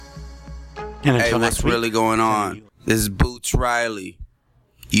Hey, what's really going on? This is Boots Riley.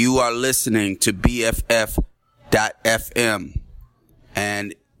 You are listening to BFF.FM.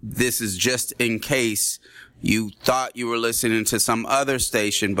 And this is just in case you thought you were listening to some other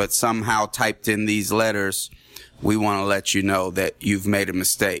station, but somehow typed in these letters. We want to let you know that you've made a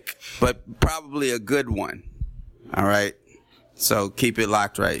mistake, but probably a good one. All right? So keep it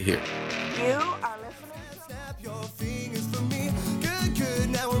locked right here. You are listening. Snap your fingers for me. Good,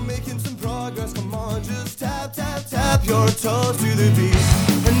 now we're making some progress. Come on, just tap your toes to the beat.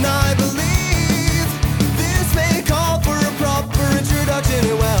 And I believe this may call for a proper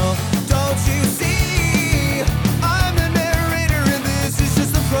introduction. Well, don't you see? I'm the narrator and this is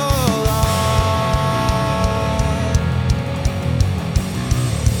just the prologue.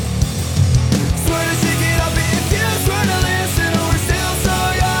 Swear to shake it up if you swear to listen. We're still so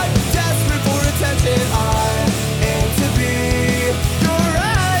young, desperate for attention. I aim to be your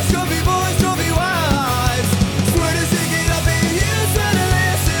eyes, trophy boys, trophy wives. Swear to shake it up if you swear to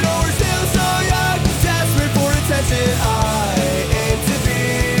listen. We're still so young, desperate for attention. I aim to be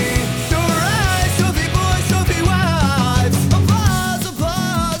your eyes, trophy boys, trophy wives. Applause,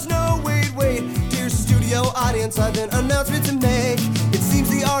 applause, no wait. Dear studio audience, I've an announcement to make. It seems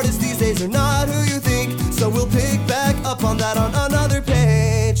the artists these days are not who you think, so we'll pick back up on that on another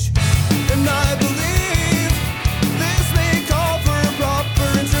page. And I believe this may call for a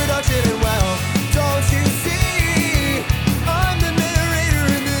proper introduction. And well, don't you see? I'm the narrator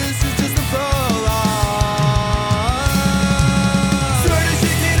and this is just the prologue. Swear to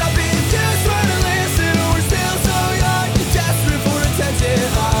shake it up if you swear to listen. We're still so young, desperate for attention.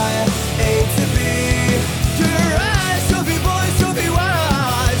 I aim to be your eyes, trophy boys, trophy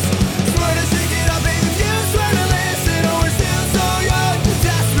wives. Swear to shake it up if you swear to listen. We're still so young,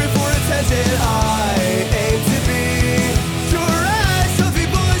 desperate for attention. I aim to be your eyes, trophy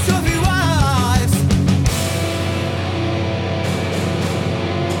boys, trophy wives.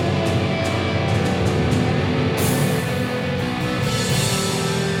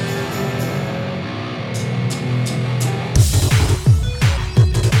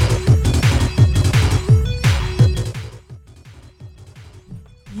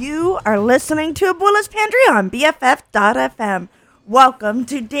 You are listening to Abuela's Pantry on BFF.FM. Welcome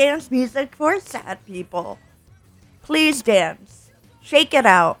to dance music for sad people. Please dance. Shake it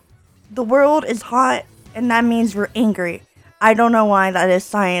out. The world is hot, and that means we're angry. I don't know why that is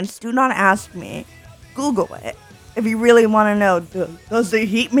science. Do not ask me. Google it. If you really want to know, does the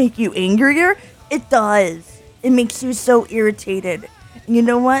heat make you angrier? It does. It makes you so irritated. And you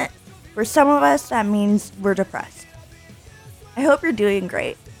know what? For some of us, that means we're depressed. I hope you're doing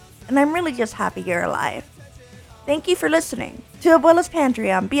great, and I'm really just happy you're alive. Thank you for listening to Abuela's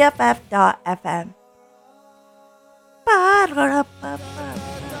Pantry on BFF.FM.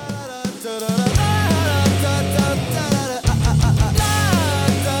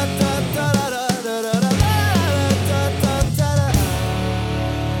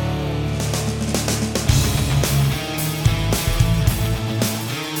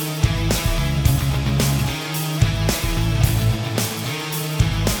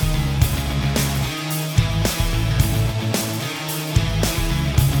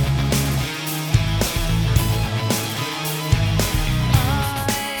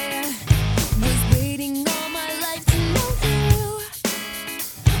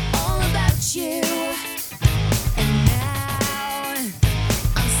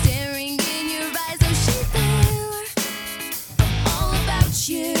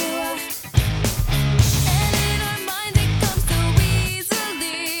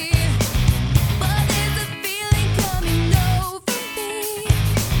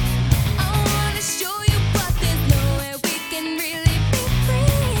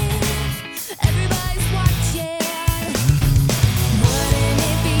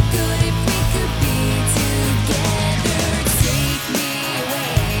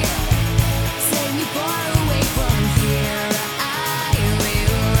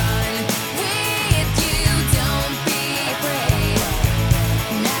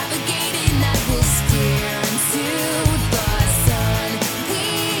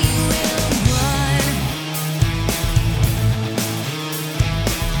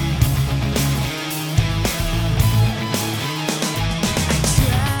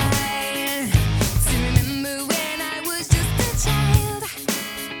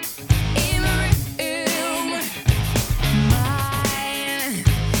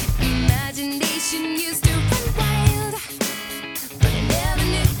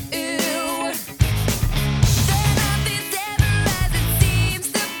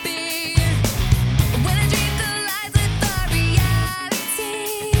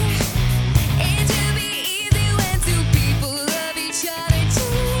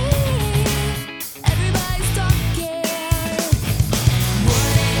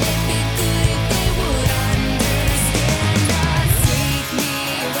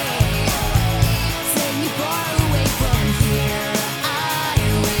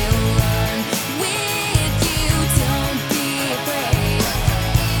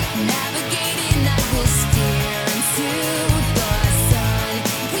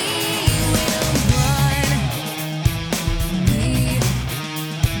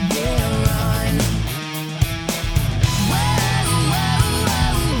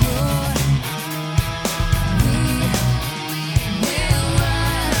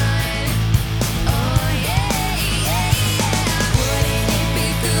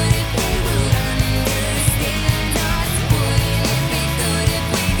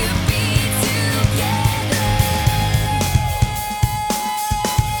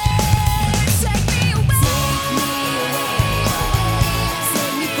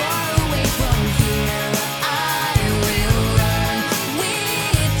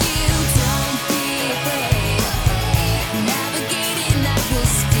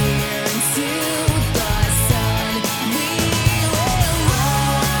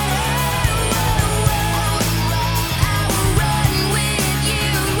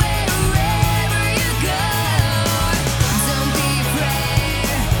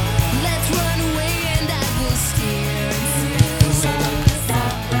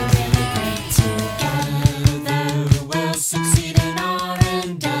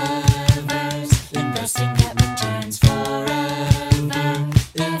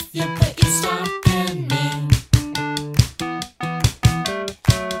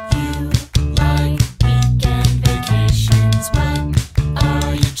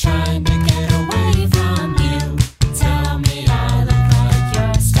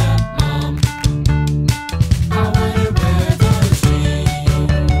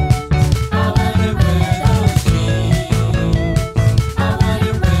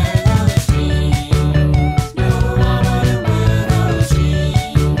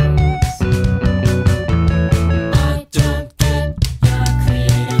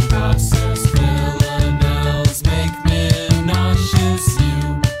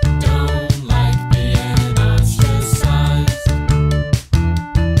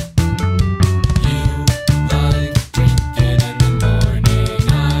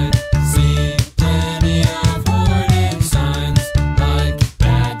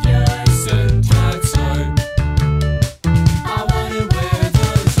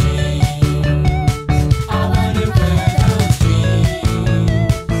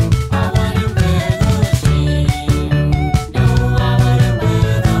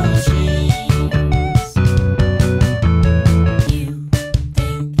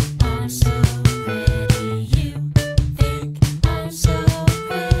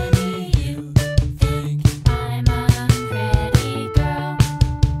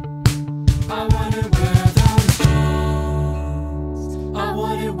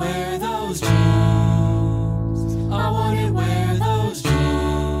 wouldn't wear those jeans. I wouldn't wear those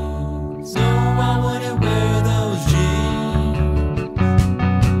jeans. No, I wouldn't wear those jeans.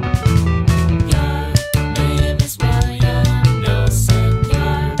 Your name is William Nelson.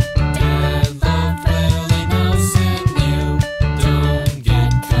 Your dad loved Willie Nelson. You don't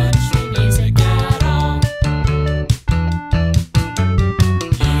get country music at all.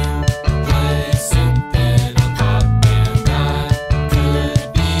 You play synth in a pop band that could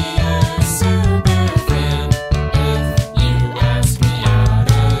be a suit.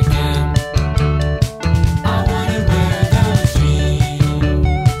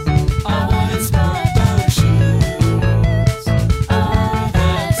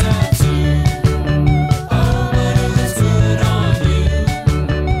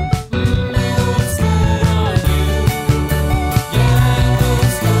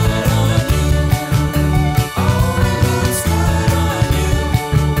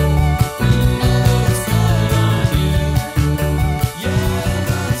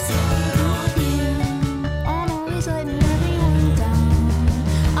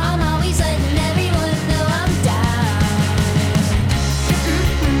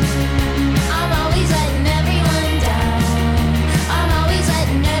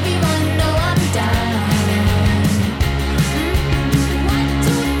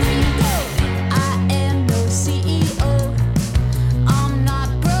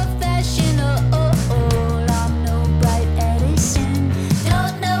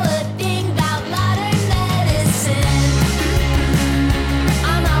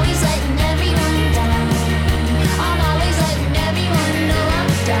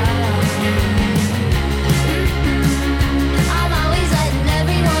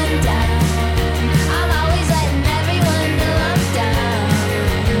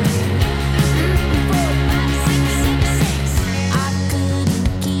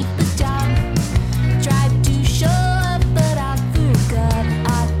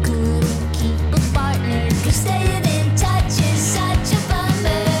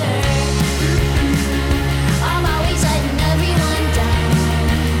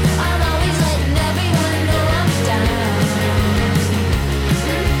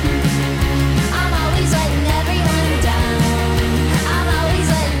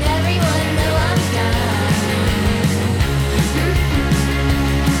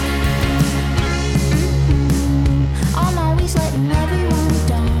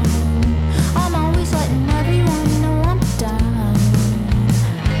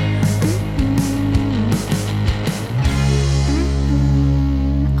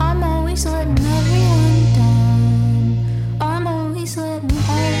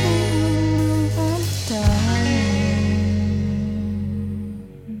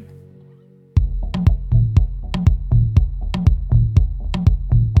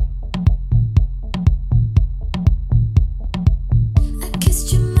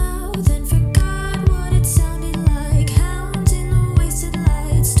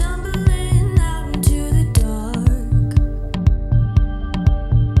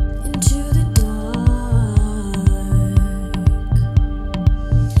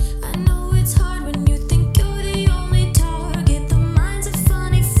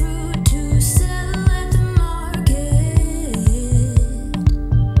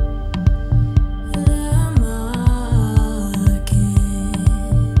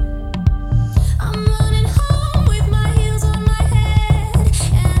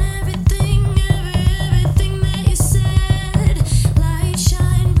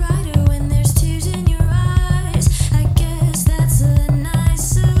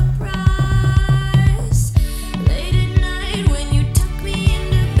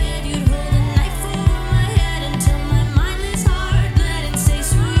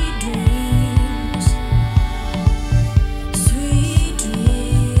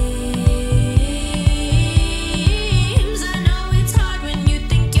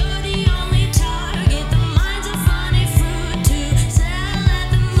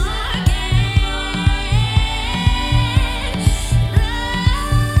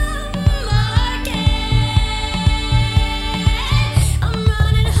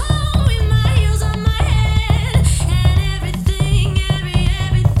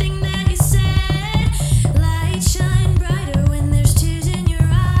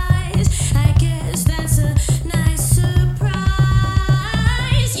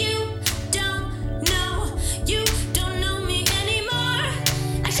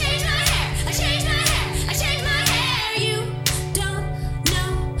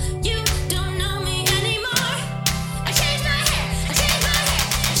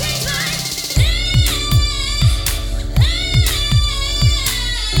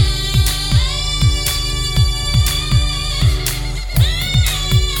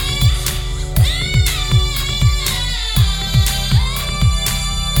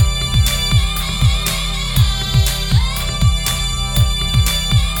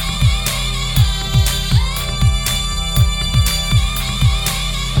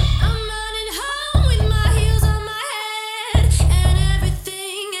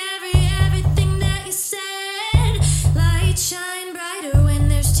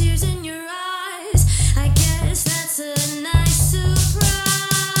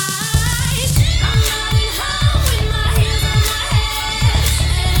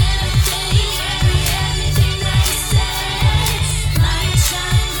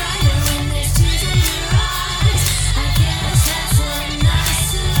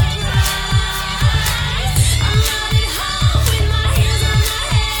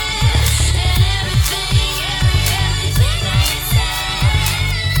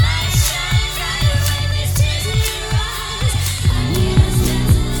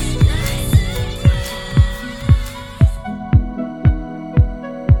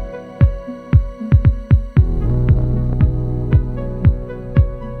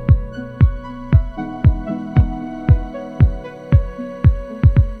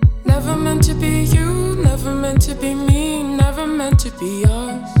 be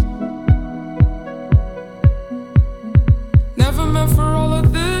us. Never meant for all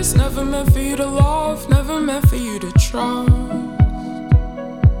of this, never meant for you to love, never meant for you to trust.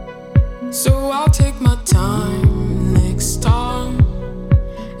 So I'll take my time next time,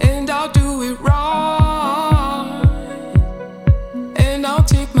 and I'll do it right. And I'll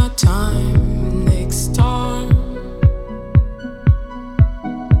take my time next time.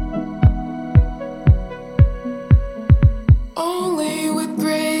 Only with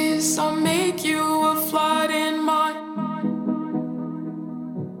grace I'll make you a flight in mine.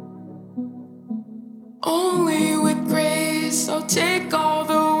 Only with grace I'll take all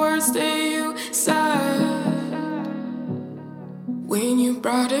the words that you said when you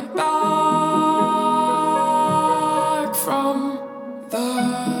brought it back from the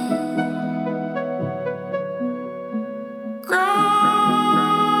ground.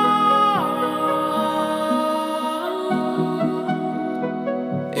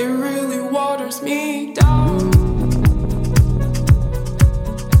 It really waters me down.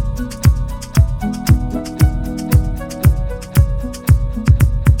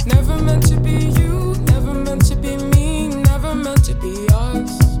 Never meant to be you, never meant to be me, never meant to be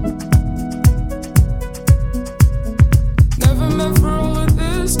us. Never meant for all of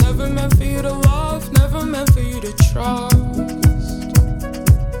this, never meant for you to love, never meant for you to trust.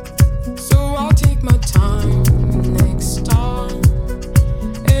 So I'll take my time next time,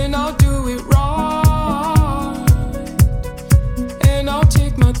 and I'll do it right. And I'll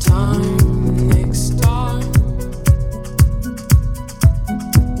take my time next time.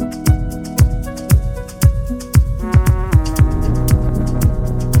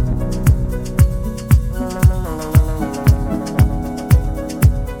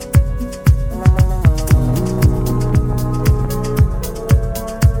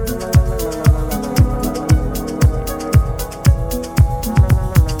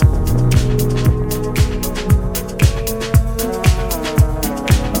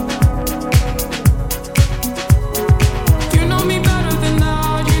 You know me better than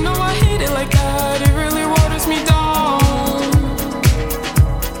that. You know I hate it like that. It really waters me down.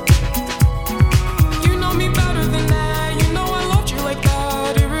 You know me better than that. You know I loved you like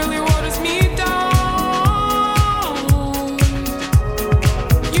that. It really waters me down.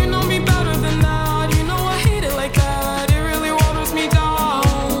 You know me better than that. You know I hate it like that. It really waters me down.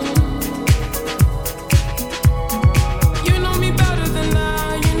 You know me better than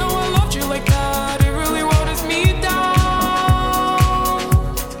that. You know I loved you like that. It really waters me down.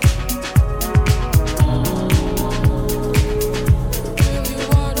 Really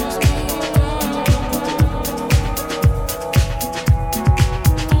waters me down.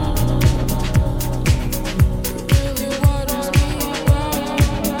 Really waters me down.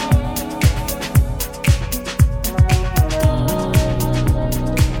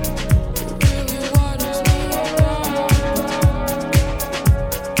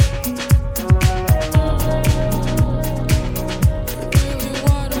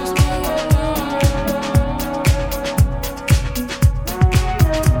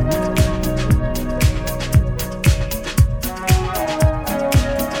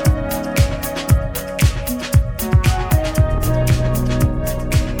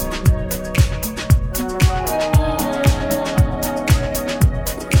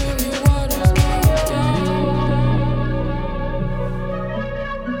 Really waters me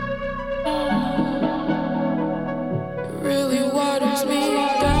really waters me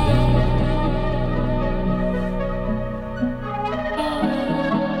down.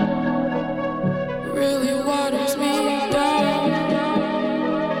 Really waters me down.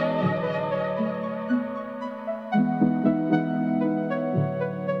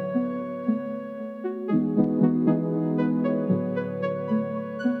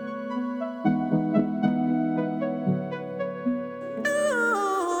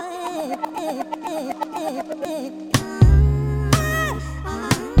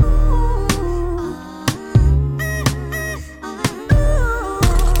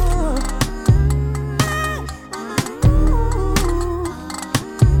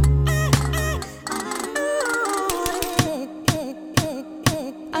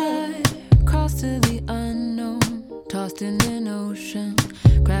 I crossed to the unknown, tossed in an ocean,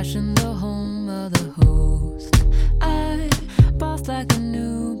 crashing the home of the host. I bossed like a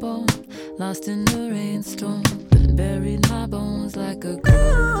newborn, lost in the rainstorm, but buried my bones like a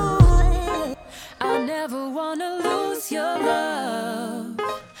ghost. I never wanna lose your love.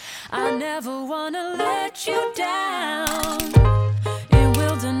 I never wanna let you down. In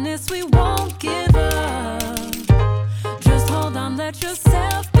wilderness we won't give up. Just hold on, let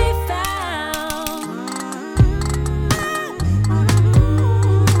yourself be found.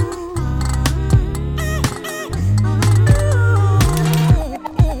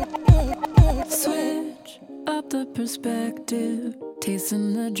 perspective,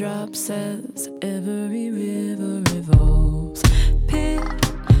 tasting the drops as every river revolves. Pick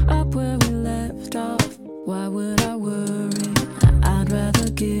up where we left off. Why would I worry? I'd rather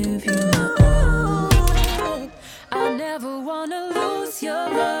give you my all. I never wanna lose your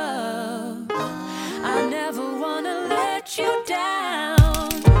love. I never wanna let you down.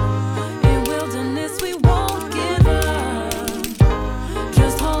 In wilderness we won't give up.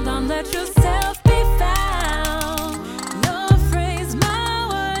 Just hold on, let yourself be found. Your phrase, my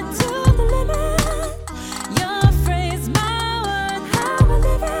word to the limit. Your phrase, my word, how I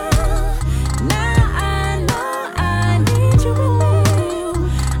live it. Now I know I need you with me.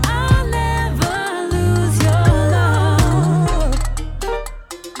 I'll never lose your love.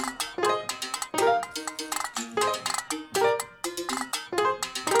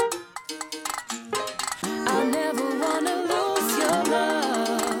 I never wanna lose your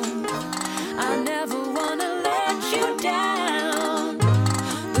love. I never wanna let you down.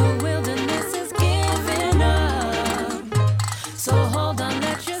 The wilderness is giving up. So hold on,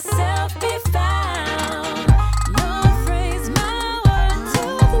 let yourself be found. Your phrase, my word to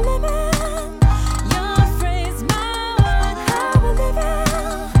the limit. Your phrase, my word, how I live it.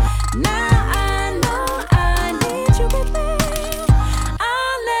 Now I know I need you with me.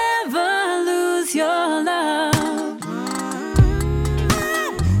 I'll never lose your love.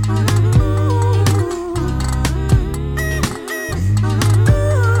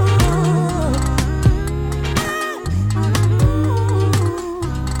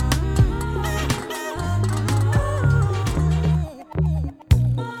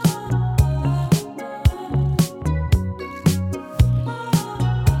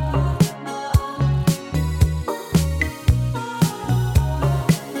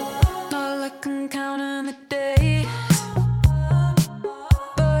 Not like I'm counting the days,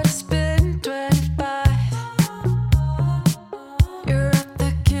 but it's been 25. You're out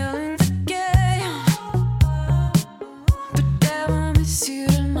there killing the game, but damn, I miss you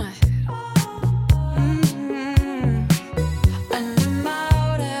tonight. And I'm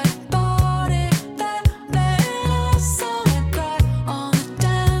out at a party that playing our song and cry on the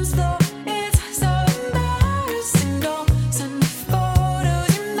dance floor. It's so embarrassing. Don't send me photos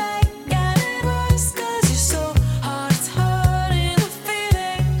you make it worse, 'cause you're so hard, it's hurting the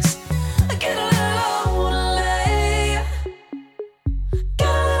feelings. I get a little lonely. Get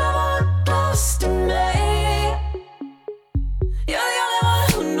a little more close to me. You're the only one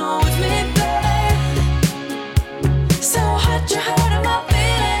who knows me, babe. So hard, you're hurting my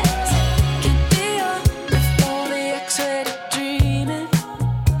feelings. Can't be up before the X-rated dreaming.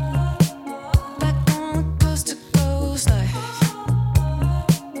 Back on the coast to coast life.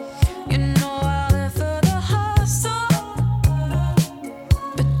 You know I live for the hustle,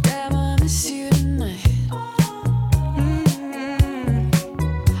 but damn, I miss you tonight.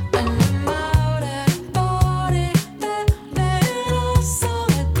 And I'm out at a party that playing our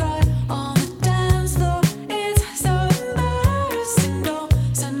song and cry on the dance floor. It's so embarrassing. Don't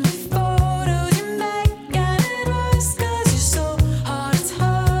send me photos you make it worse, 'cause you're so hard, it's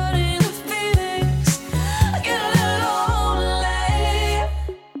hurting the feelings. I get a little lonely.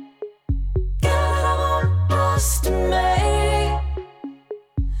 Get a little more close to me.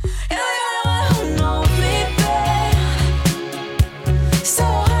 You're the only one who knows me, babe. So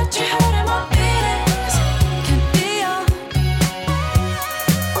hard, you're hurting my feelings. Can't be up.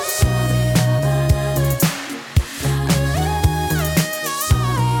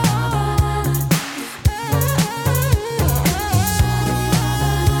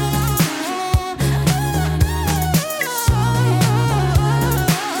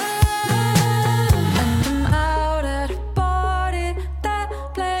 And I'm out at a party that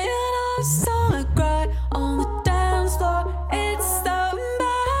playing our song and cry on the dance floor. It's so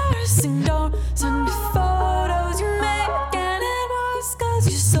embarrassing. Don't send me photos you make it worse, 'cause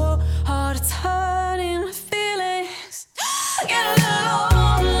you're so hard, it's hurting my feelings. I get a little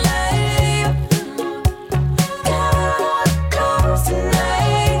lonely. Get a little close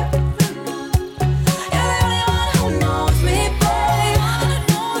tonight. You're the only one who knows me, babe.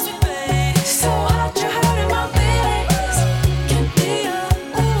 So hard, you're hurting my feelings. Can't be up.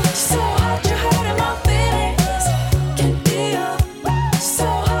 So hard,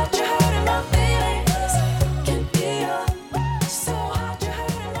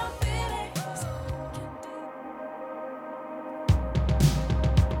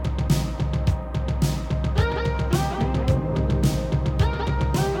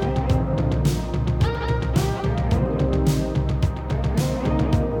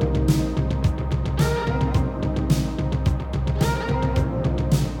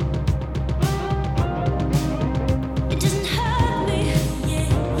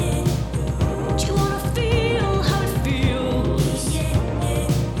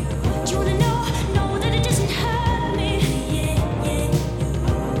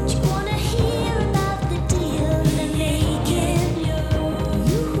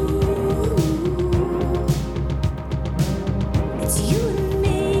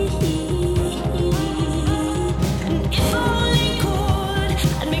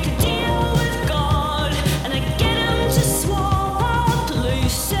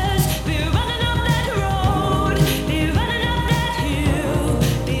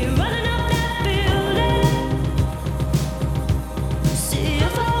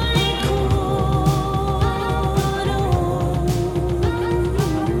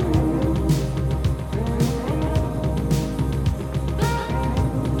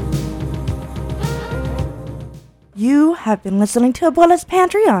 have been listening to Abuela's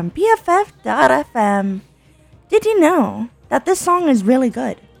Pantry on BFF.FM. Did you know that this song is really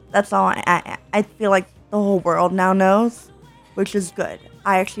good? That's all I feel like the whole world now knows, which is good.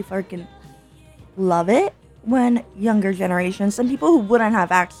 I actually fucking love it when younger generations and people who wouldn't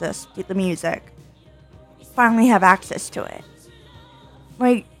have access to the music finally have access to it.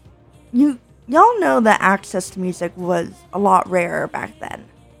 Like, y'all know that access to music was a lot rarer back then.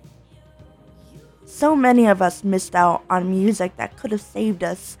 So many of us missed out on music that could have saved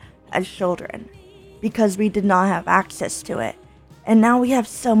us as children because we did not have access to it. And now we have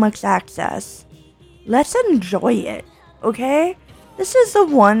so much access. Let's enjoy it, okay? This is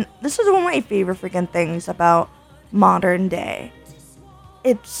one of my favorite freaking things about modern day.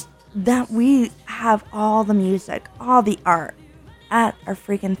 It's that we have all the music, all the art at our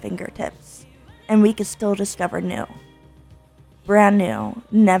freaking fingertips. And we can still discover new. Brand new,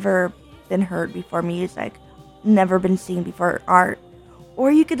 never been heard before music, never been seen before art.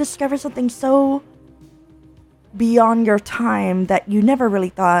 Or you could discover something so beyond your time that you never really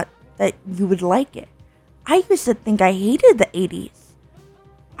thought that you would like it. I used to think I hated the 80s.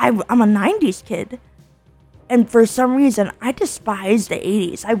 I'm a 90s kid. And for some reason, I despised the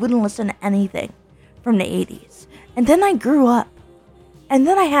 80s. I wouldn't listen to anything from the 80s. And then I grew up. And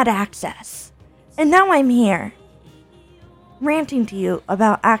then I had access. And now I'm here, ranting to you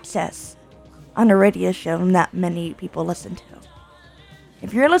about access on a radio show not many people listen to.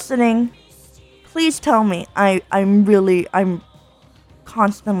 If you're listening, please tell me. I'm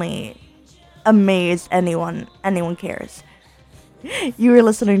constantly amazed anyone cares. You are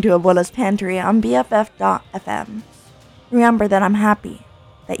listening to Abuela's Pantry on BFF.FM. Remember that I'm happy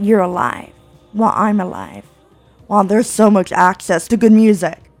that you're alive while I'm alive, while there's so much access to good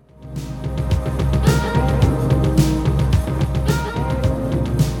music.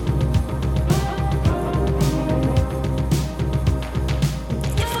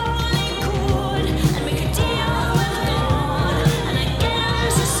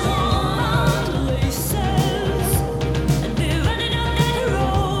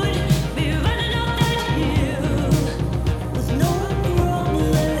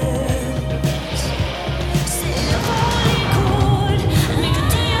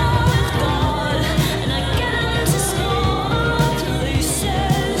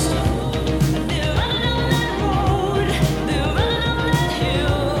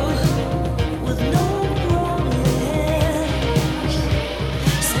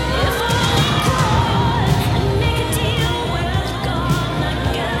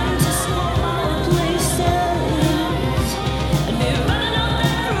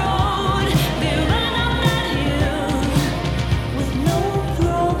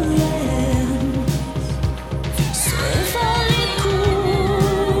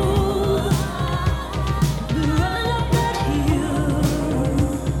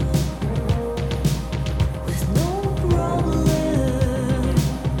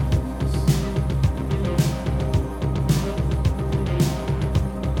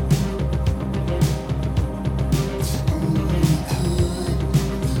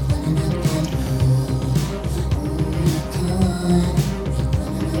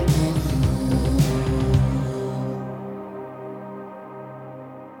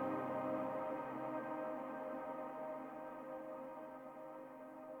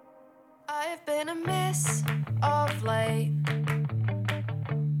 I've been a miss of late,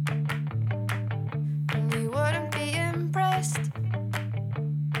 and you wouldn't be impressed.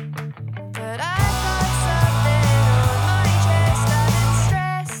 But I've got something on my chest. I've been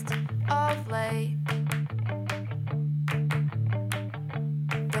stressed of late.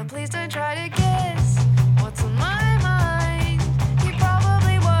 But please don't try to guess what's on my mind. You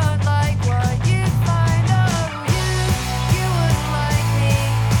probably won't like what you find. Oh, you wouldn't like me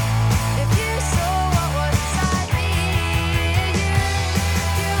if you saw what was inside me.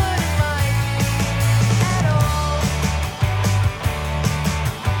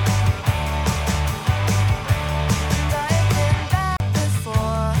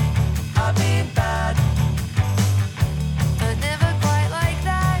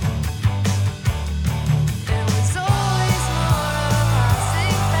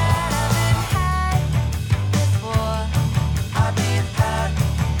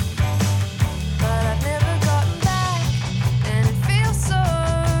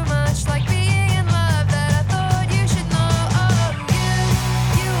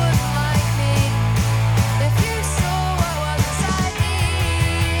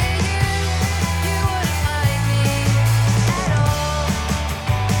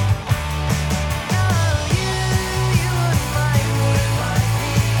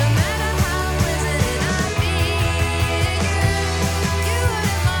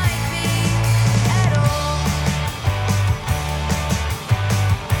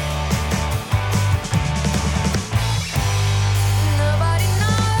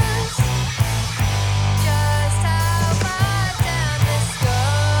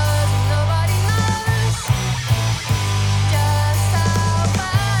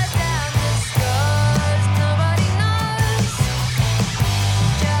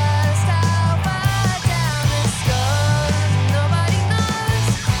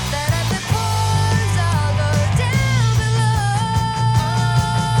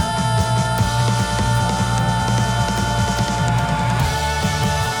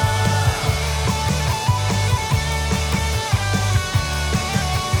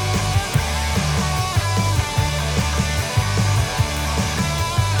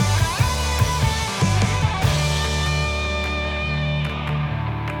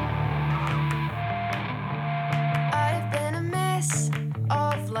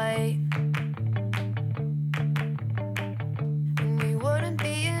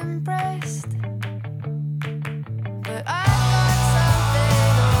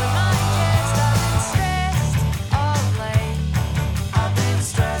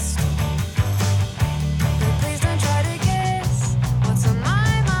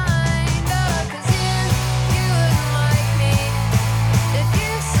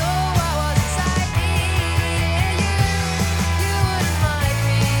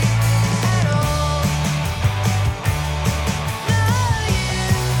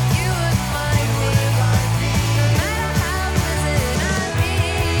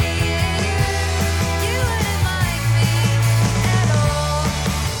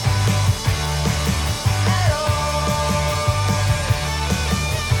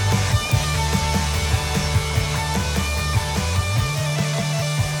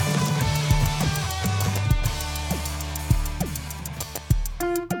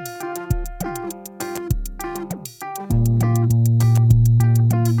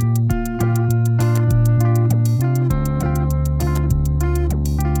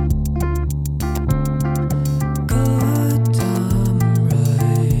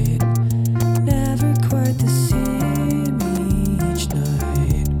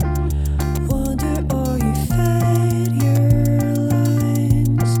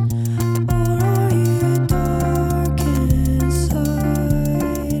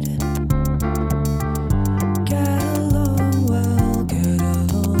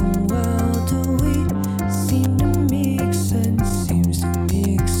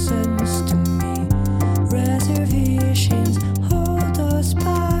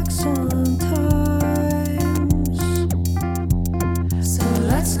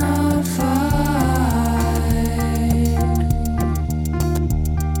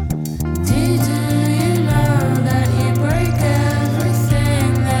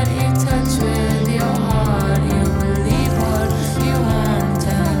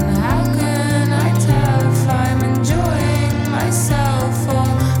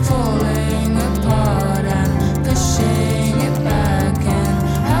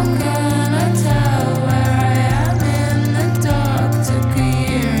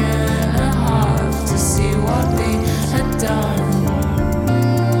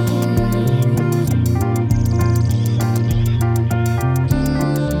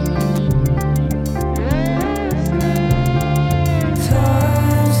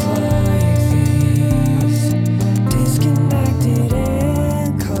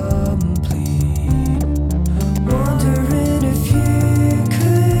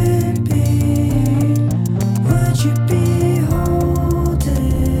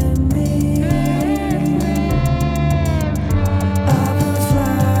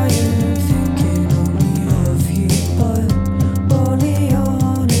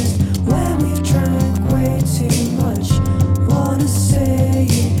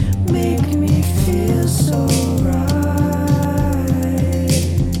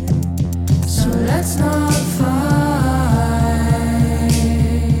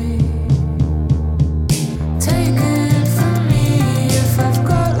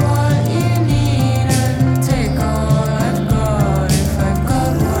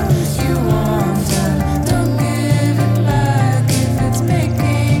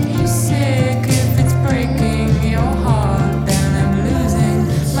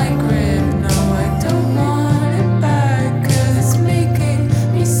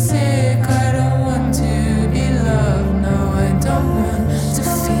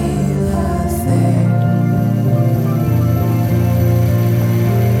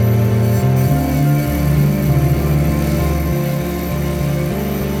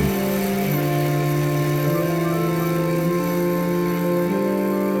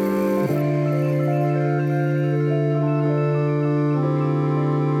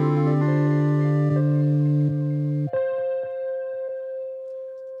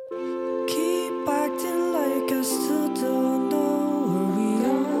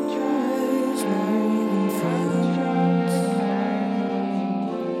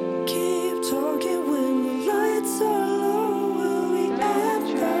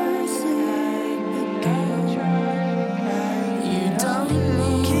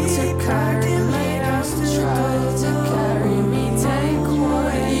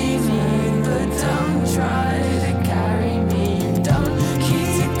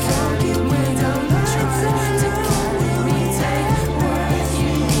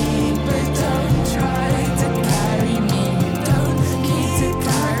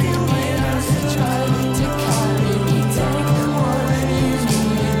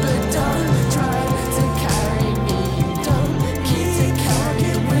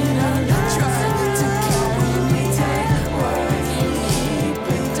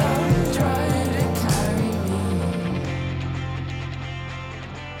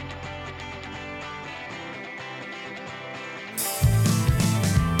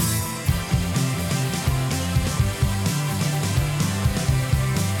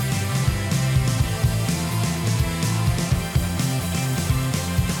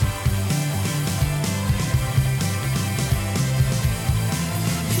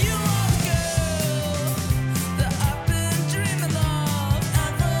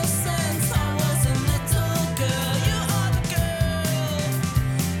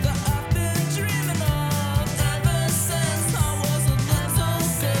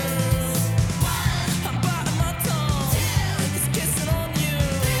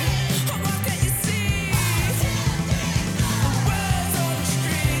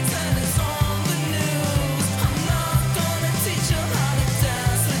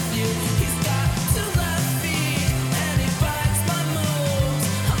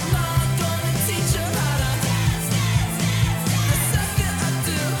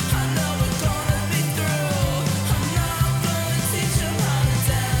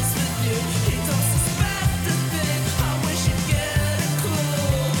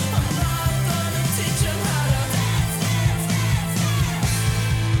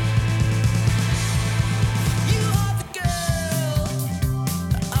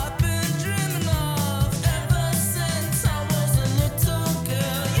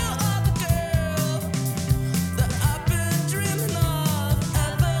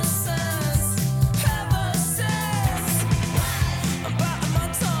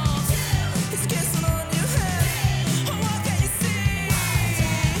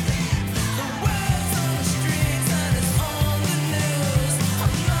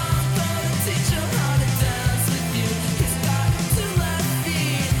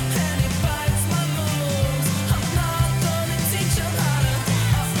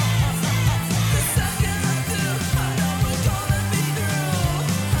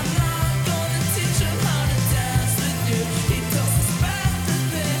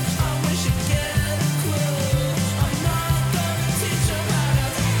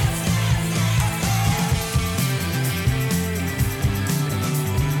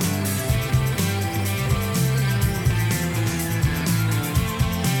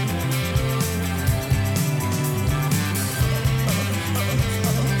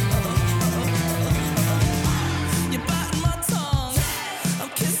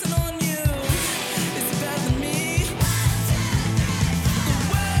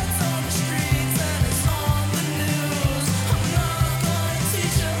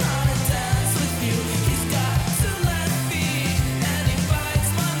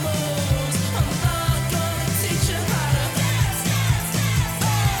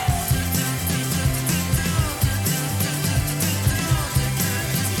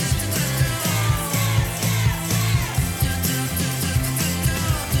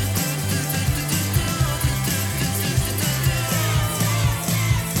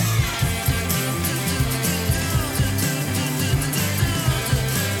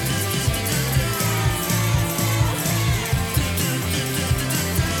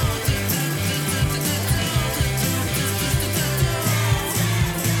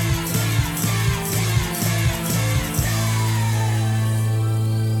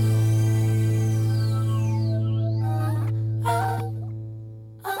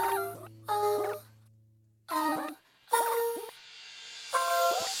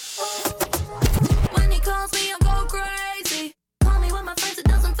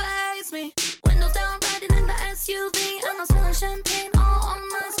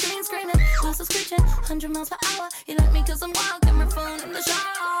 100 miles per hour. He like me cause I'm wild, got my phone in the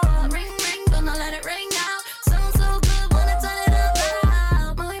shower. Ring, ring, gonna let it ring now. Sounds so good, wanna turn it up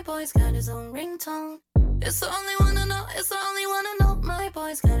loud. My boy's got his own ringtone. It's the only one to know, it's the only one to know. My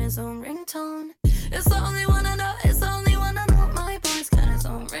boy's got his own ringtone. It's the only one to know, it's the only one to know. My boy's got his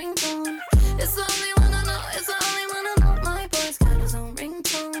own ringtone. It's the only one to know, it's the only one to know. My boy's got his own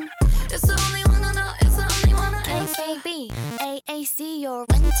ringtone. It's the only one to know, it's the only one to know. AKB, AAC, your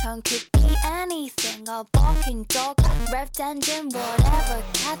ringtone could be anything. A barking dog, revved engine, whatever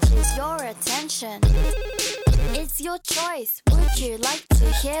catches your attention. It's your choice. Would you like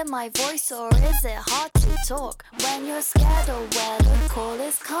to hear my voice, or is it hard to talk when you're scared of where the call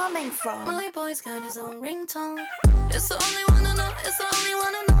is coming from? My boy's got his own ringtone. It's the only one to know, it's the only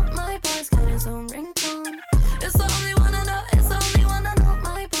one to know. My boy's got his own ringtone. It's the only one to know, it's the only one to know.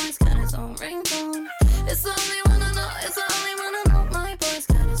 My boy's got his own ringtone. It's the only one to know, it's the only one to know. My boy's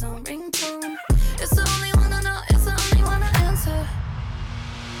got his own ringtone. It's the only one to know, it's the only one to answer.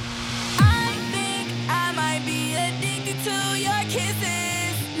 I think I might be addicted to your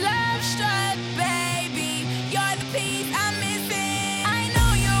kisses. Love struck, baby. You're the piece I'm missing. I know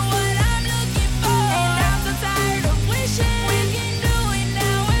you're what I'm looking for, and I'm so tired of wishing we can do it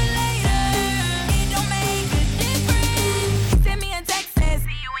now or later. It don't make a difference. Send me a text and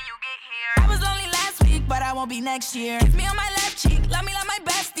see you when you get here. I was only last week, but I won't be next year. Kiss me on my left cheek, love me like my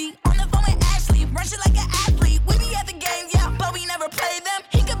bestie. On the phone with Ashley, run shit like an athlete. We be at the games, yeah, but we never play them.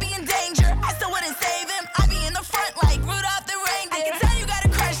 He could be in danger, I still wouldn't save him. I be in the front like Rudolph the reindeer. I can tell you got a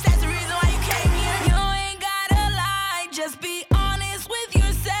crush, that's the reason why you came here. You ain't gotta lie, just be honest with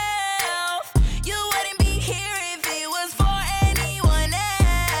yourself. You wouldn't be here if it was for anyone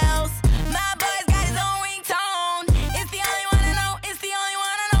else. My boy's got his own ringtone. It's the only one I know, it's the only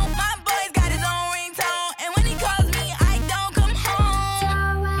one I know. My boy's got his own ringtone, and when he calls me, I don't come home.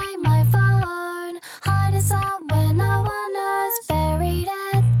 Throw away my phone, hide it somewhere no one knows. Buried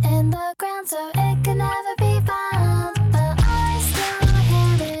it in the ground so it can never be found. But I still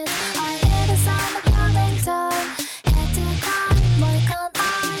hear it, I hear the sound of your ringtone. Head to cry, why can't I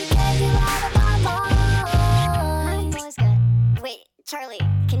get you out of my mind? My boy's good. Wait, Charlie,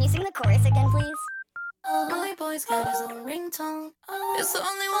 can you sing the chorus again, please? My boy's got his own ringtone. It's the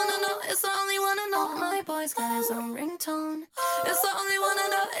only one to know, it's the only one to know. My boy's got his own ringtone. It's the only one to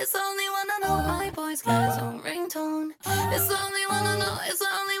know, it's the only one to know. My boy's got his own ringtone. It's the only one to know, it's the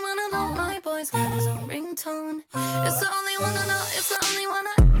only one to know. My boy's got his own ringtone. It's the only one to know, it's the only one to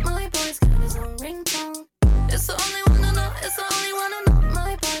know. My boy's got his own ringtone. It's the only one to know, it's the only one to know.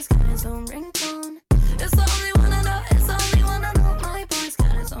 My boy's got his own ringtone. It's the only one to know, it's the only one to know. My boy's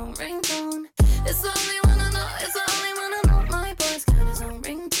got his own ringtone. It's the only one to know, it's the only one to know. My boy's got his own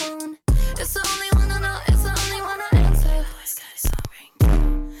ringtone. It's the only one to know, it's the only one to answer. My boy's got his own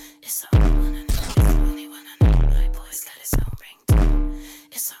ringtone. It's the only one to know, it's the only one to know. My boy's got his own ringtone. It's the only one to know, it's the only one to know. My boy's got his own ringtone.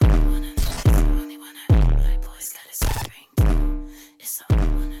 It's the only one to know, it's the only one to know. My boy's got his own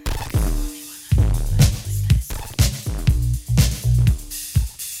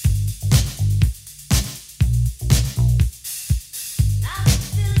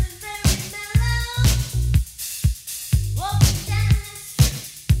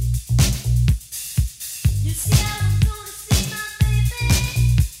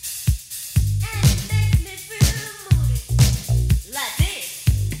Like this.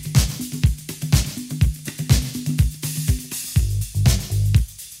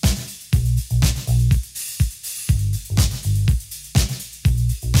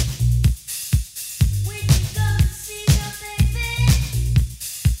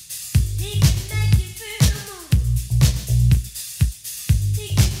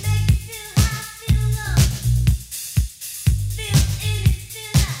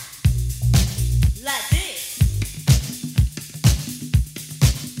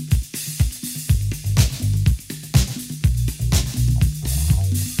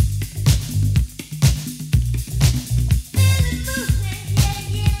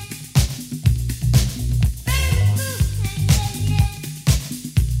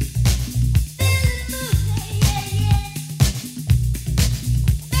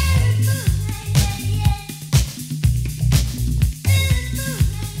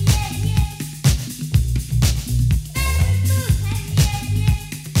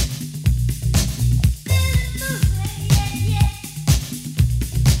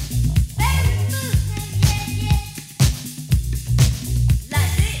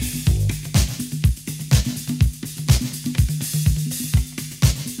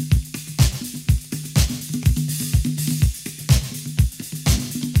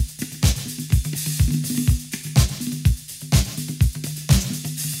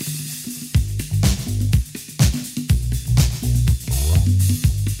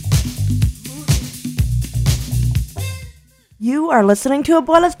 You are listening to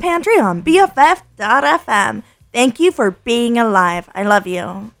Abuela's Pantry on BFF.FM. Thank you for being alive. I love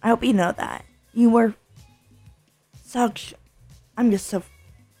you. I hope you know that. You were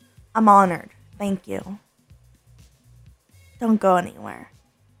I'm honored. Thank you. Don't go anywhere.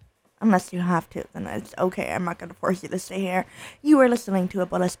 Unless you have to, then it's okay. I'm not going to force you to stay here. You are listening to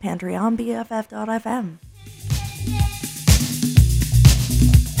Abuela's Pantry on BFF.FM.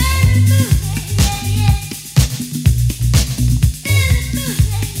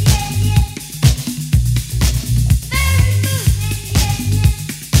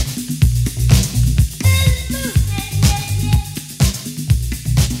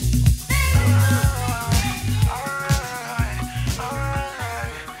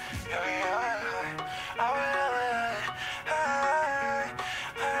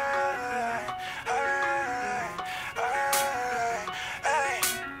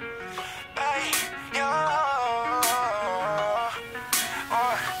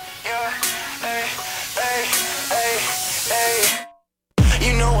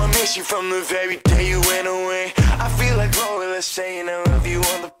 You from the very day you went away. I feel like Lola saying I love you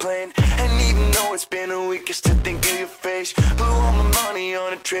on the plane. And even though it's been a week, I still think of your face. Blew all my money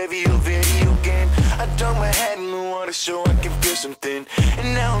on a trivial video game. I dunked my head in the water so I can feel something.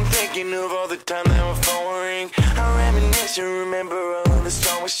 And now I'm thinking of all the time that my phone will ring. I reminisce and remember all of the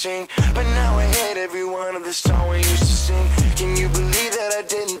songs we sing. But now I hate every one of the songs we used to sing. Can you believe that I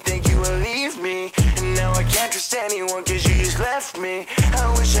didn't think you would leave me? And now I can't trust anyone cause you just left me. I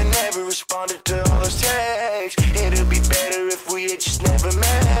wish I never responded to all those texts. It'd be better if we had just never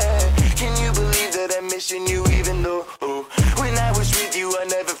met. Can you believe that I'm missing you even though when I was with you I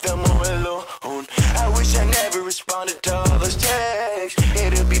never felt more alone. I wish I never responded to all those texts.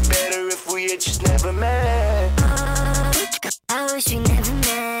 It'd be better if we had just never met. I wish we never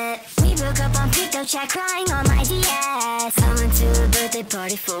met. We broke up on pickup chat, crying on my DS. I went to a birthday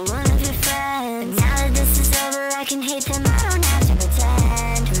party for one of your friends. Now that this is over, I can hate them, I don't have to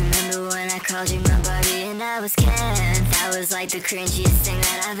pretend. Remember when I called you my buddy and I was Ken? That was like the cringiest thing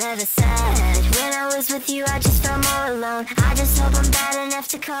that I've ever said. When I was with you, I just felt more alone. I just hope I'm bad enough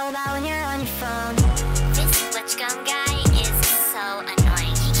to call about when you're on your phone. This Switchgum guy is so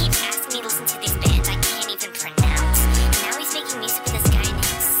annoying. He keeps asking me to listen to these bands I can't even pronounce. Now he's making music with this guy named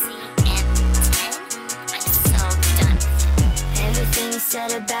CM10. I'm so done with him. Everything you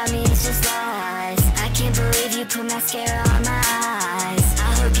said about me is just lies. I can't believe you put mascara on my eyes.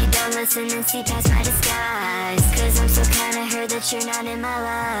 I hope you don't listen and see past my disguise. Cause I'm so kinda hurt that you're not in my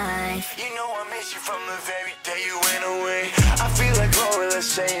life. You know I miss you from the very day you went away. I feel like Lola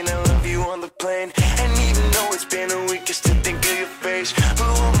saying I love you on the plane. And even though it's been a week, I still think of your face. Blew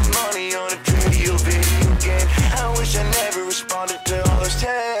all my money on a trivial video game. I wish I never responded to all those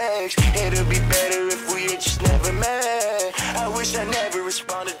texts. It'd be better if we had just never met. I wish I never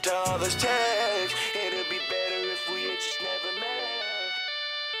responded to all those texts. It'd be better if we had just never met.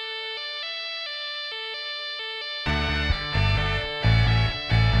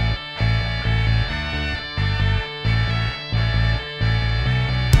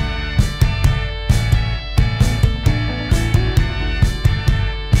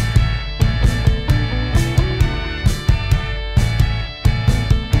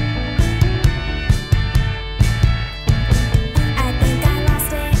 I think I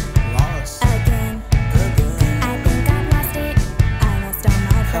lost it again. I think I've lost it. I lost all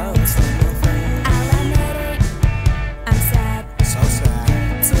my friends. I'll admit it. I'm sad.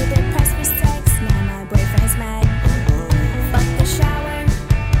 Too depressed for sex. Now my boyfriend's mad. Fuck the shower.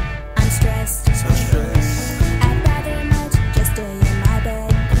 I'm stressed. I'd rather much just stay in my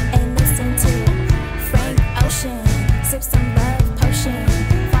bed and listen to Frank Ocean. Sip some love potion.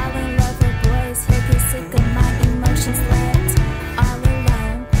 Fall in love with boys. He'll get sick of my emotions. Left all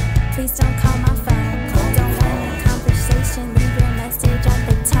alone. Please don't call my phone. Don't want a conversation. Leave your message at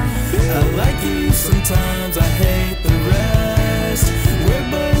the tone. I like you sometimes, I hate the rest. We're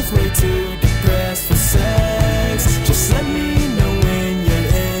both way too depressed for sex. Just let me know when you're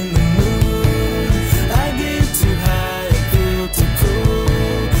in the mood. I get too high and feel too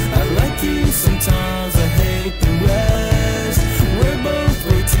cool. I like you sometimes, I hate the rest. We're both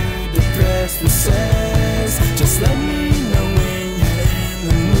way too depressed for sex. Just let me know when you're in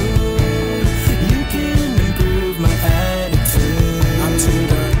the mood. You can improve my attitude. I'm too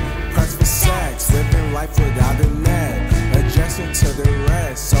done, pressed for sex, living life without a net, adjusting to the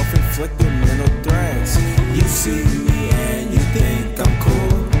rest, self-inflicted mental threats. You see me and you think I'm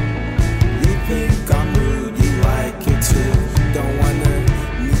cool, you think I'm rude, you like it too. Don't wanna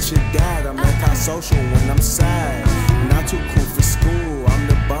meet your dad, I'm antisocial when I'm sad, not too cool for school, I'm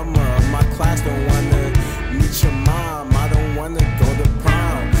the bummer of my class. Don't wanna meet your mom, I don't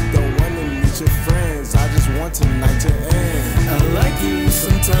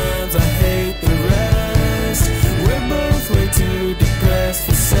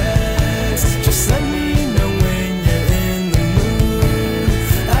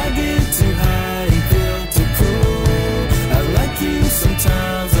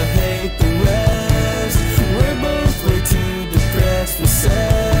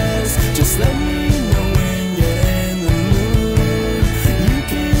Just let me know when you're in the mood. You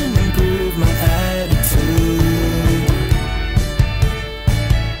can improve my attitude.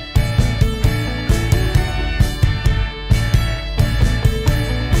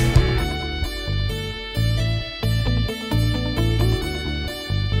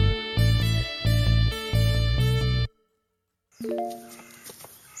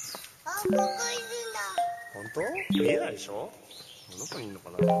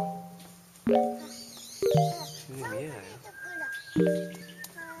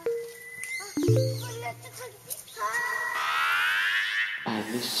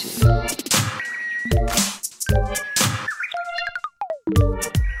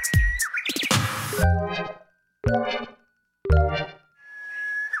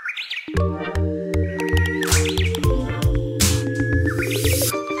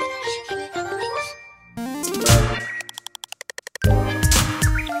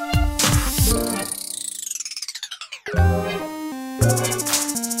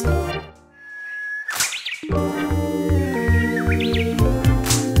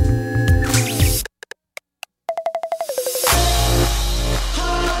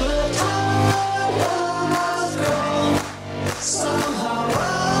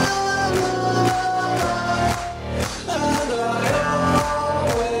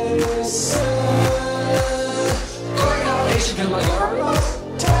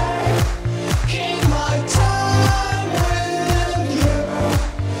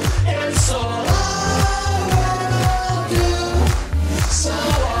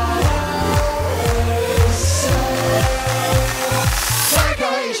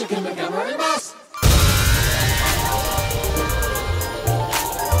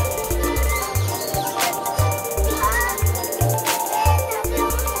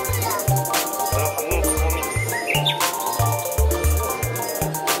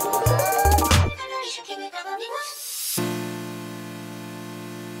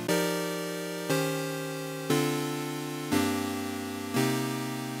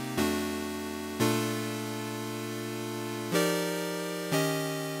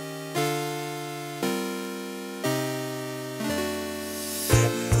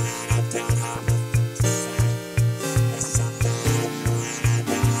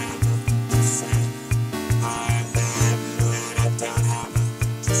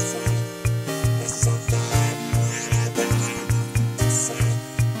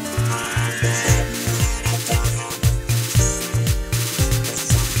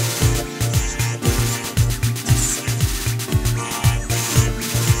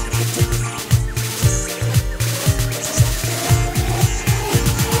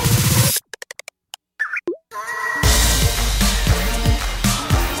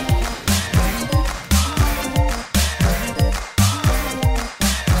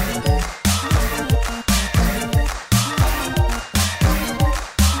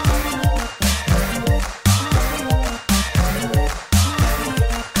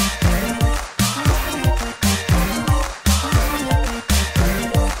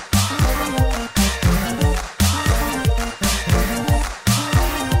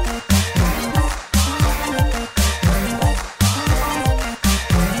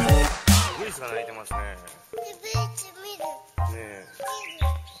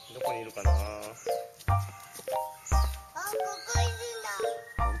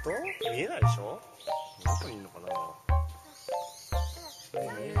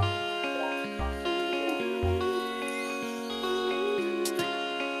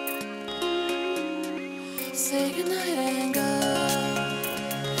 Say goodnight and go.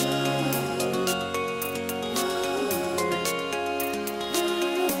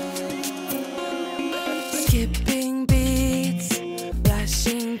 Skipping beats,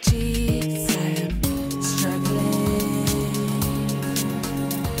 blushing cheeks, I'm struggling.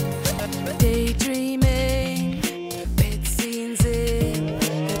 Daydreaming, bed scenes in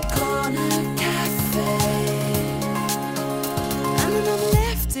the corner cafe. And then I'm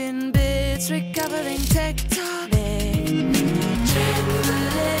left in bits, recovering tectonic,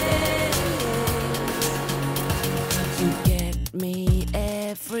 trembling. You get me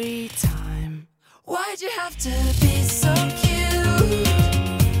every time. Why'd you have to be so cute?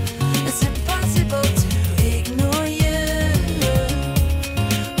 It's impossible to ignore you.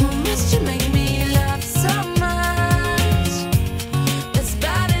 Must you make me laugh so much? It's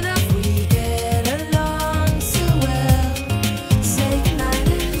bad enough we get along so well. Say goodnight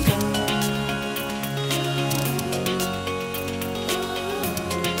and go.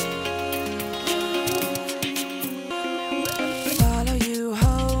 Follow you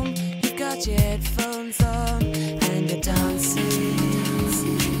home, you've got your headphones on and you're dancing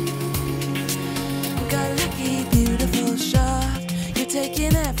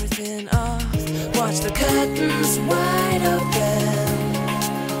watch the curtains wide open,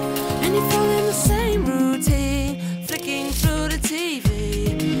 and you fall in the same routine, flicking through the TV,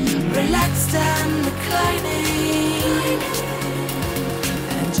 relaxed and reclining,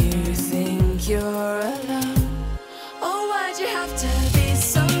 and you think you're alone. Oh, why'd you have to be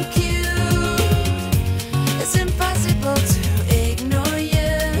so cute? It's impossible to ignore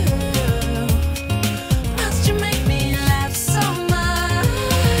you. Must you make me laugh so much?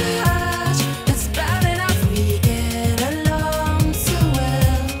 It's bad enough we get along so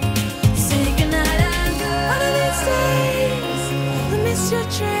well. Say goodnight and go. One of these days we'll miss your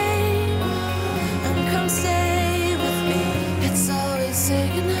train and come stay with me. It's always say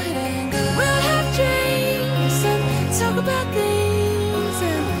goodnight and go. We'll have drinks and talk about things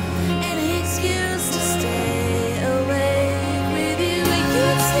and any excuse to stay awake with you.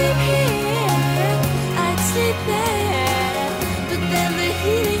 You'd sleep here, I'd sleep there, but then the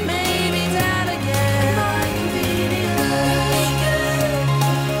heating may be down again. More convenient,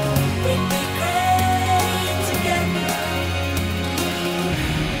 we'd be great together.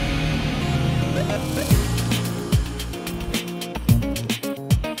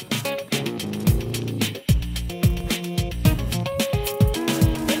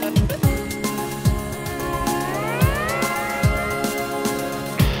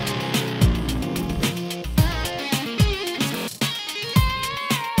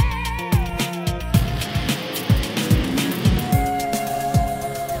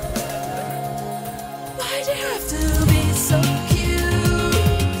 Why'd you have to be so cute?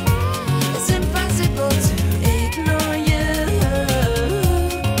 It's impossible to ignore you.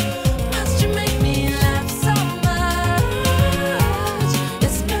 Must you make me laugh so much?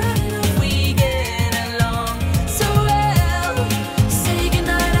 It's bad enough we get along so well. Say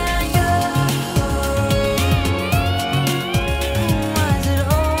goodnight and go. Why is it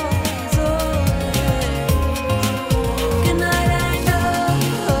always goodnight and go?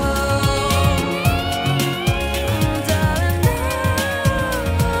 Darling,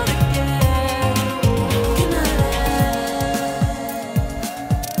 not again.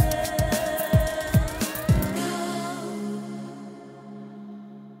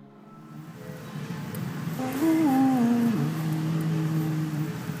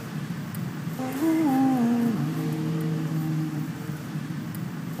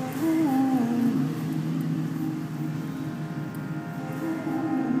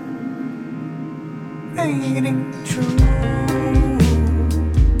 Ain't it true?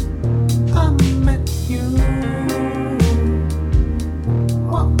 I met you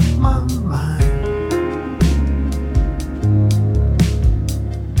on my mind.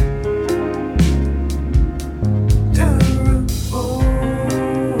 Terrible,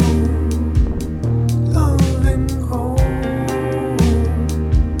 loving cold.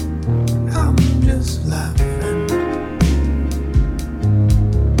 I'm just laughing.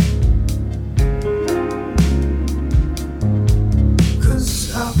 Cause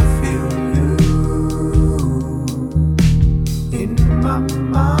I feel you in my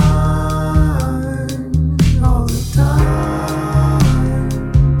mind all the time.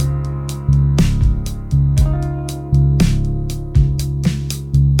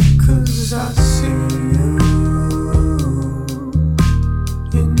 Cause I see you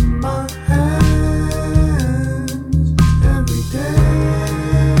in my hands every day.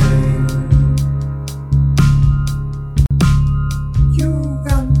 You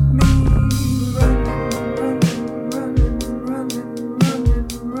got me running,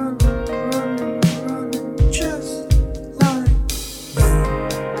 just like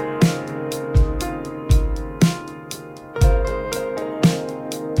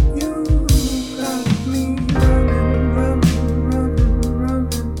you.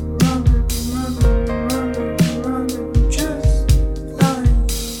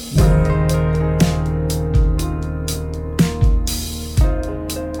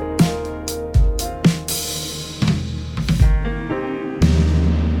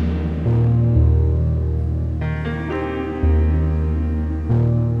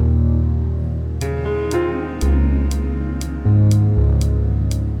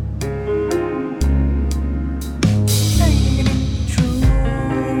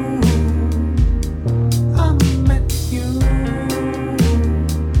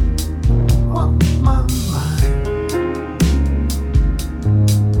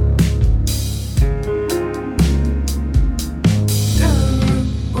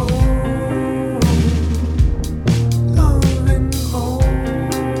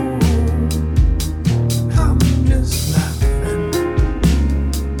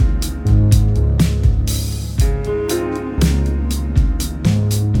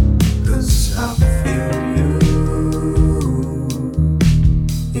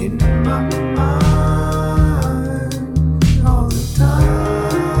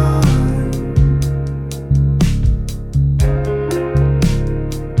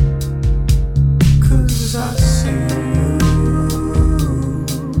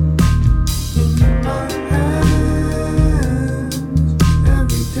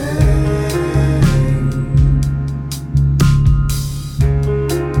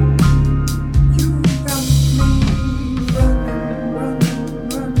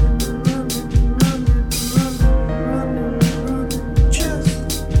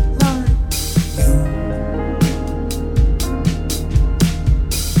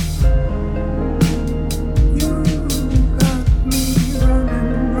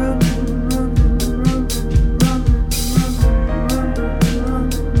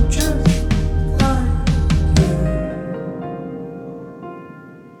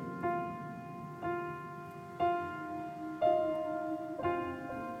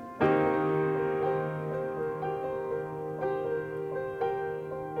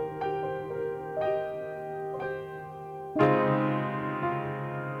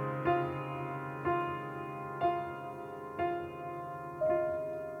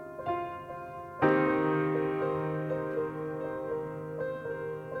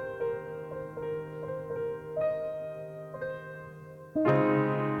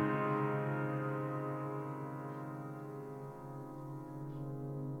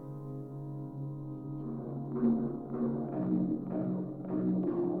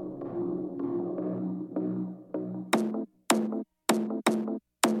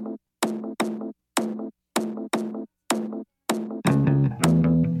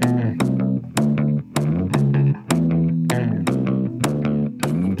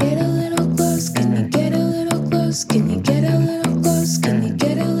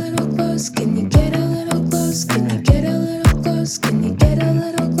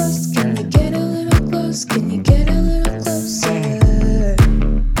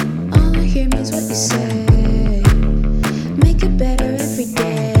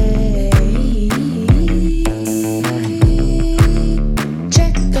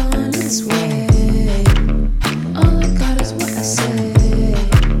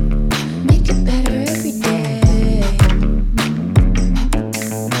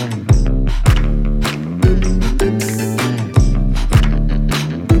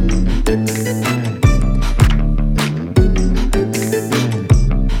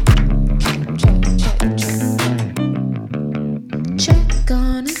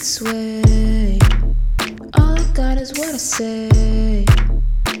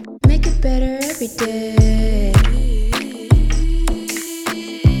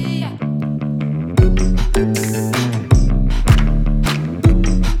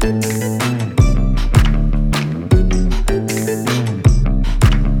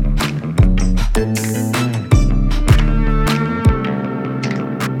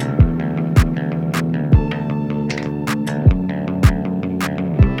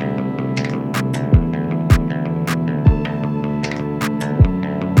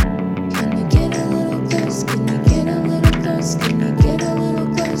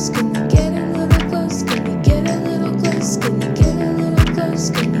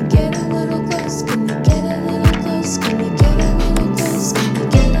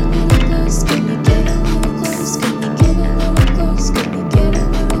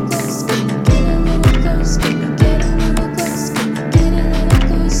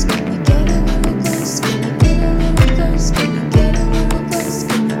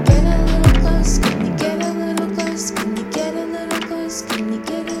 Can you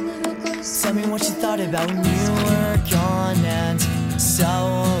get a little closer? Tell me what you thought about when you were gone and so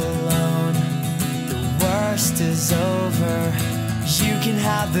alone. The worst is over. You can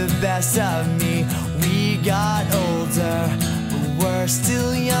have the best of me. We got older, but we're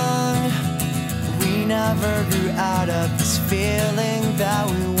still young. We never grew out of this feeling that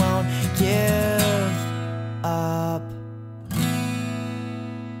we won't give up.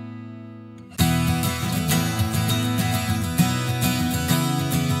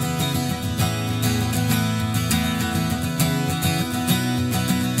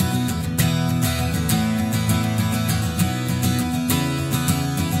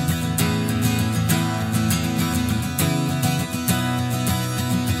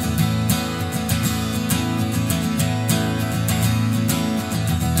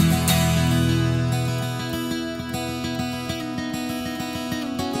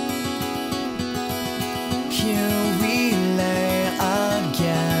 Here we lay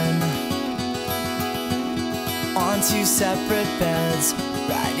again on two separate beds,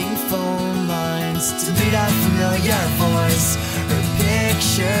 riding phone lines to beat a familiar voice, or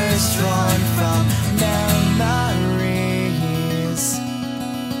pictures drawn from memories.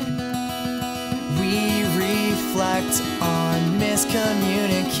 We reflect on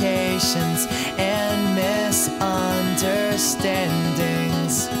miscommunications and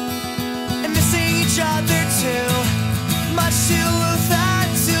misunderstandings, and missing each other too much to have had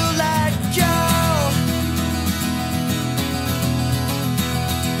to let go.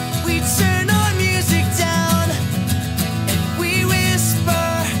 We turn our music down and we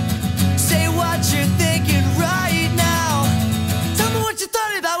whisper, say what you're thinking right now. Tell me what you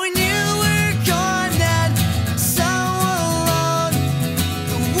thought about when you were gone and so alone.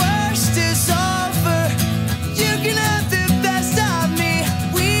 The worst is over. You can have the best of me.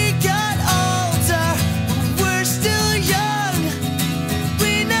 We got older, but we're still young.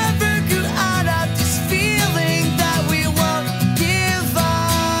 We never grew out of this feeling that we won't give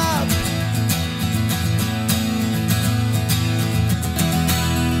up.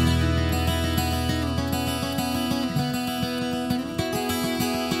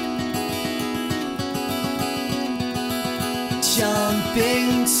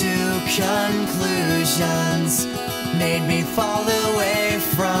 Jumping to conclusions made me fall away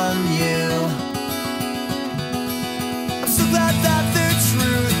from you. I'm so glad that the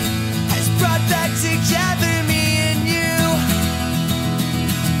truth has brought back together me and you.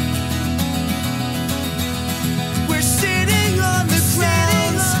 We're sitting on the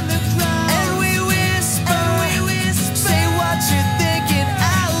ground and we whisper, say what you're thinking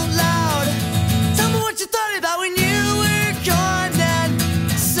out loud. Tell me what you thought about when you were gone and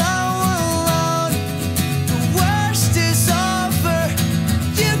so alone. The worst is over.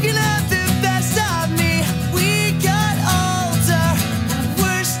 You can have the best of me. We got older, but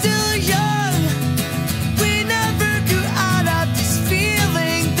we're still young. We never grew out of this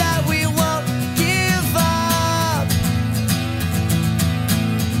feeling that we won't give up.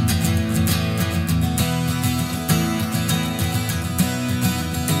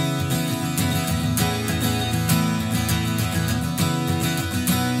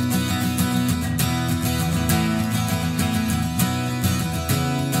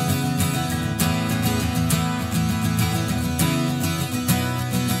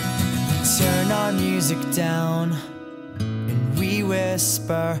 Turn our music down and we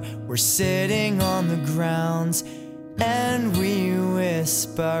whisper, we're sitting on the ground and we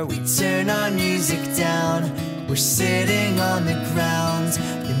whisper. We turn our music down, we're sitting on the ground.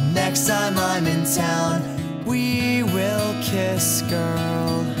 The next time I'm in town, we will kiss,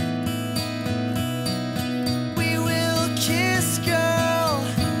 girl. We will kiss, girl.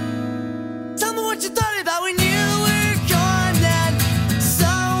 Tell me what you thought about when you were gone and so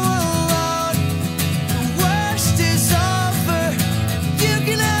alone. The worst is over. You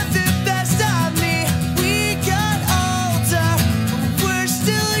can have the best of me. We got older, but we're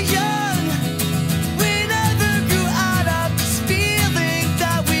still young. We never grew out of this feeling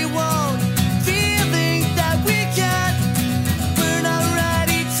that we won't, feeling that we can't. We're not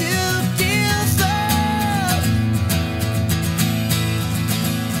ready to give up.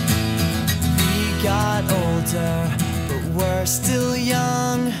 We got older, but we're still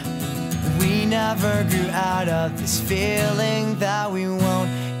young. We never grew out of this feeling that we won't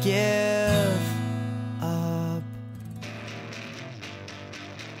give up.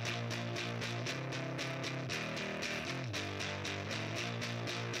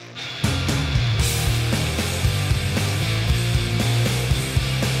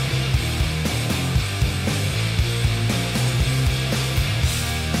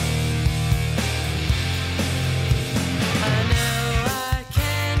 I know I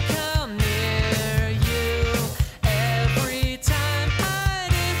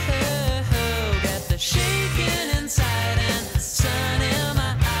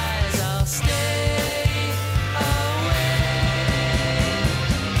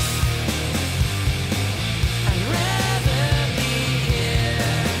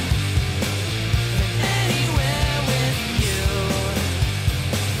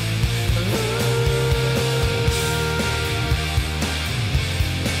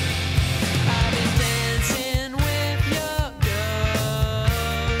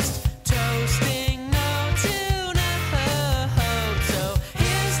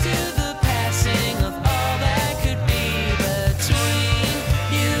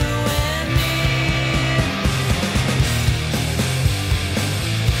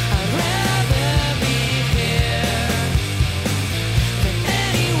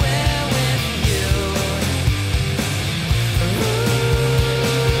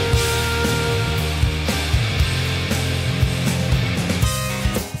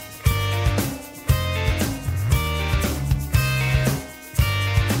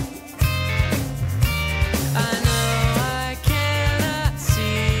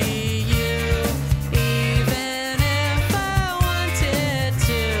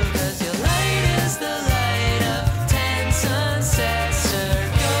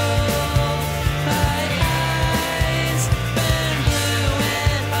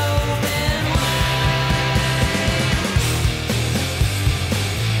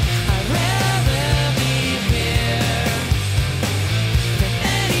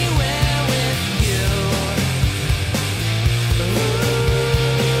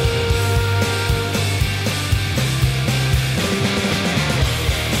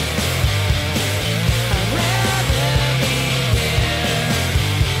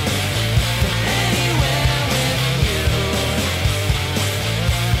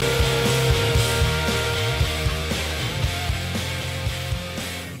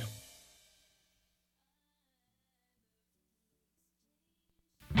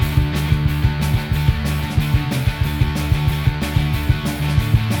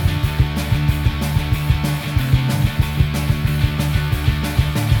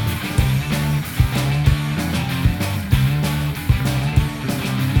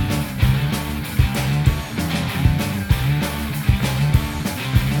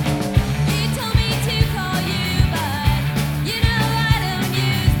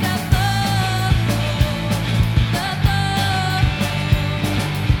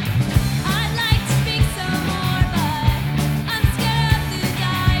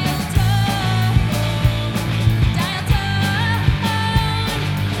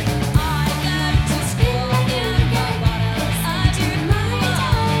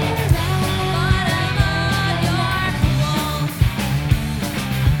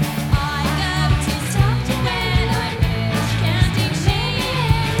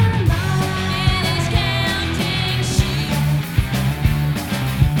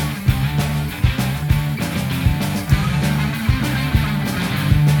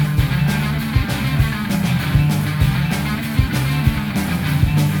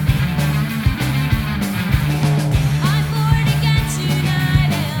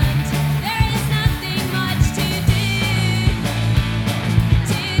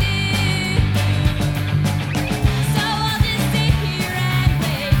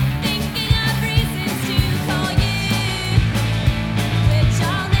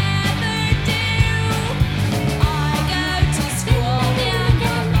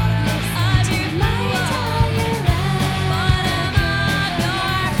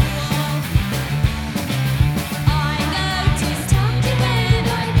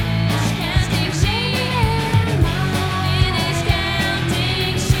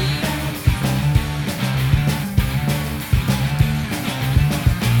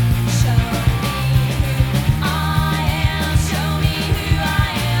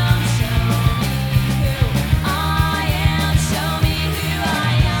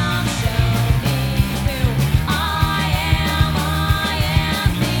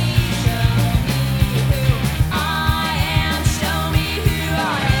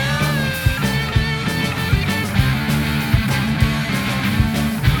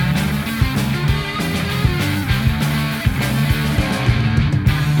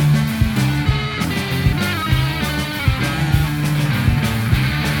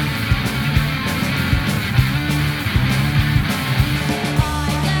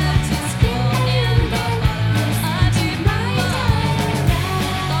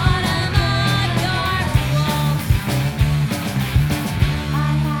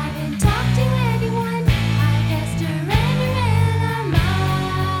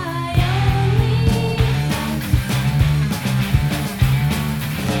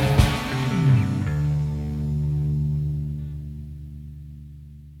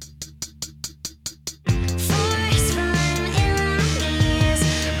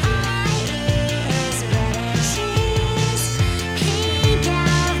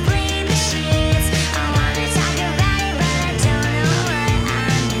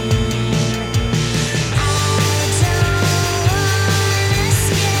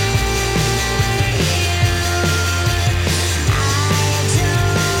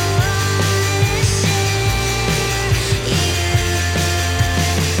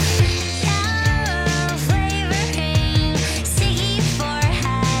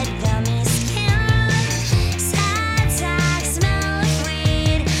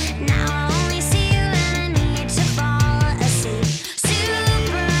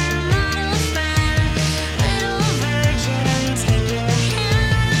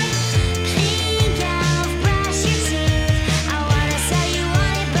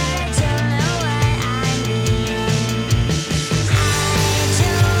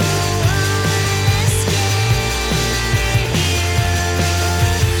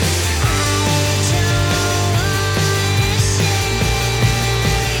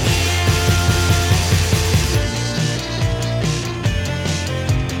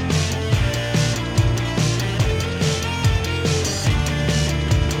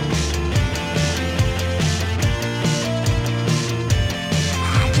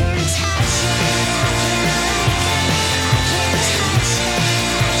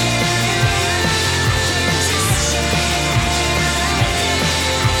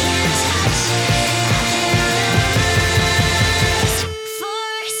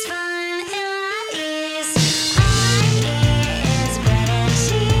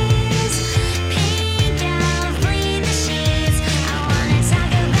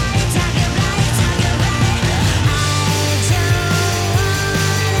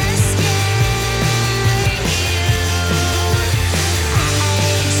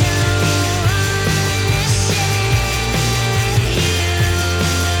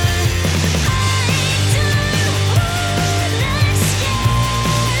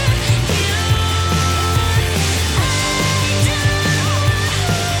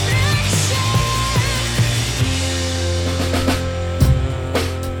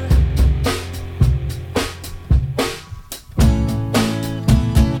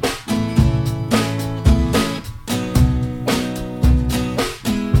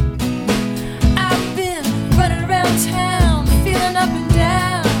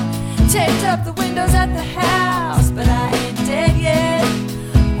taped up the windows at the house, but I ain't dead yet.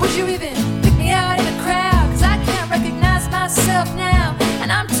 Would you even pick me out in the crowd? 'Cause I can't recognize myself now,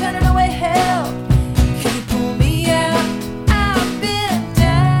 and I'm turning away help. Can you pull me out? I've been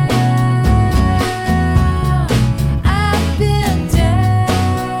down. I've been down.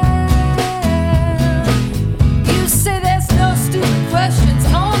 You say there's no stupid questions,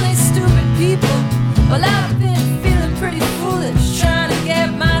 only stupid people. Well, I've been feeling pretty foolish, trying to get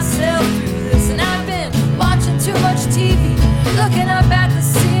myself through this. And I've been watching too much TV, looking up at the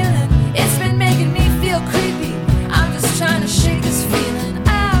ceiling. It's been making me feel creepy. I'm just trying to shake this feeling.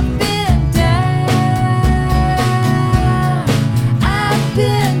 I've been down. I've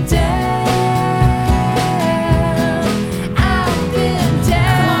been down. I've been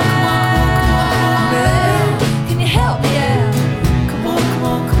down. Can you help me out? Come on, come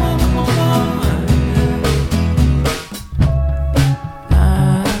on, come on, come on, come on.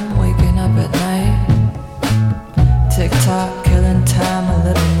 I'm waking up at night. Tick-tock, killing time, a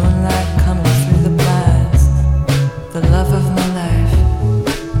little moonlight coming through the blinds. The love of my life,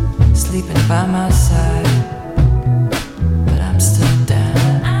 sleeping by my side, but I'm still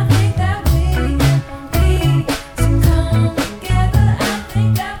down. I think that we need to come together. I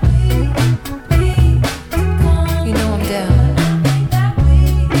think that we need to come. You know I'm down. I think that we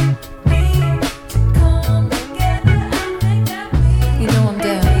need to come together. I think that we. You know I'm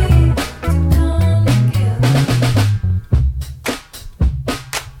down.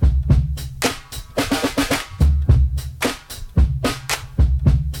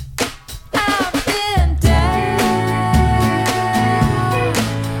 I've been down.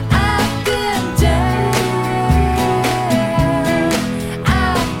 I've been down.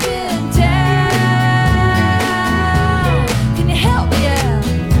 I've been down. Can you help me out?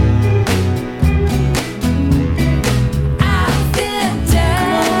 I've been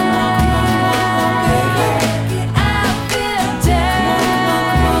down. I've been down. I've been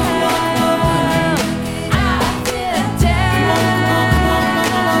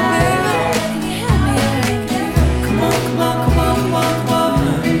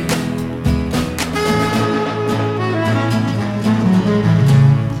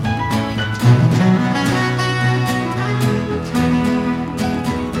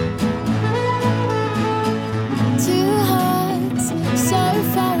Two hearts so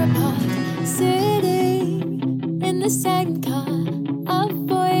far apart, sitting in the same car,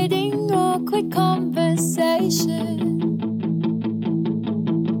 avoiding awkward conversation.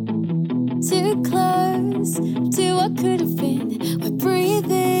 Too close to what could have been. We're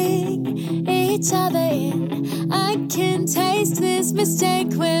breathing each other in. I can taste this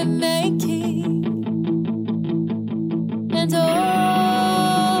mistake we're making. And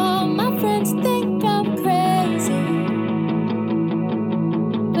all my friends think I'm crazy,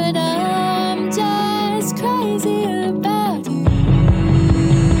 but I'm just crazy about you.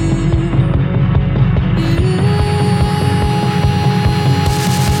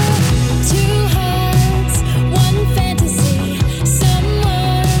 Two hearts, one fantasy,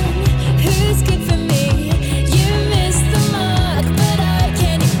 someone who's good for me. You missed the mark, but I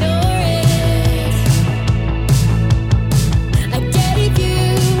can't ignore it. I gave you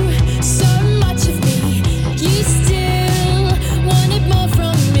so much of me. You still wanted more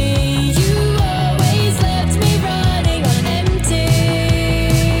from me. You always left me right.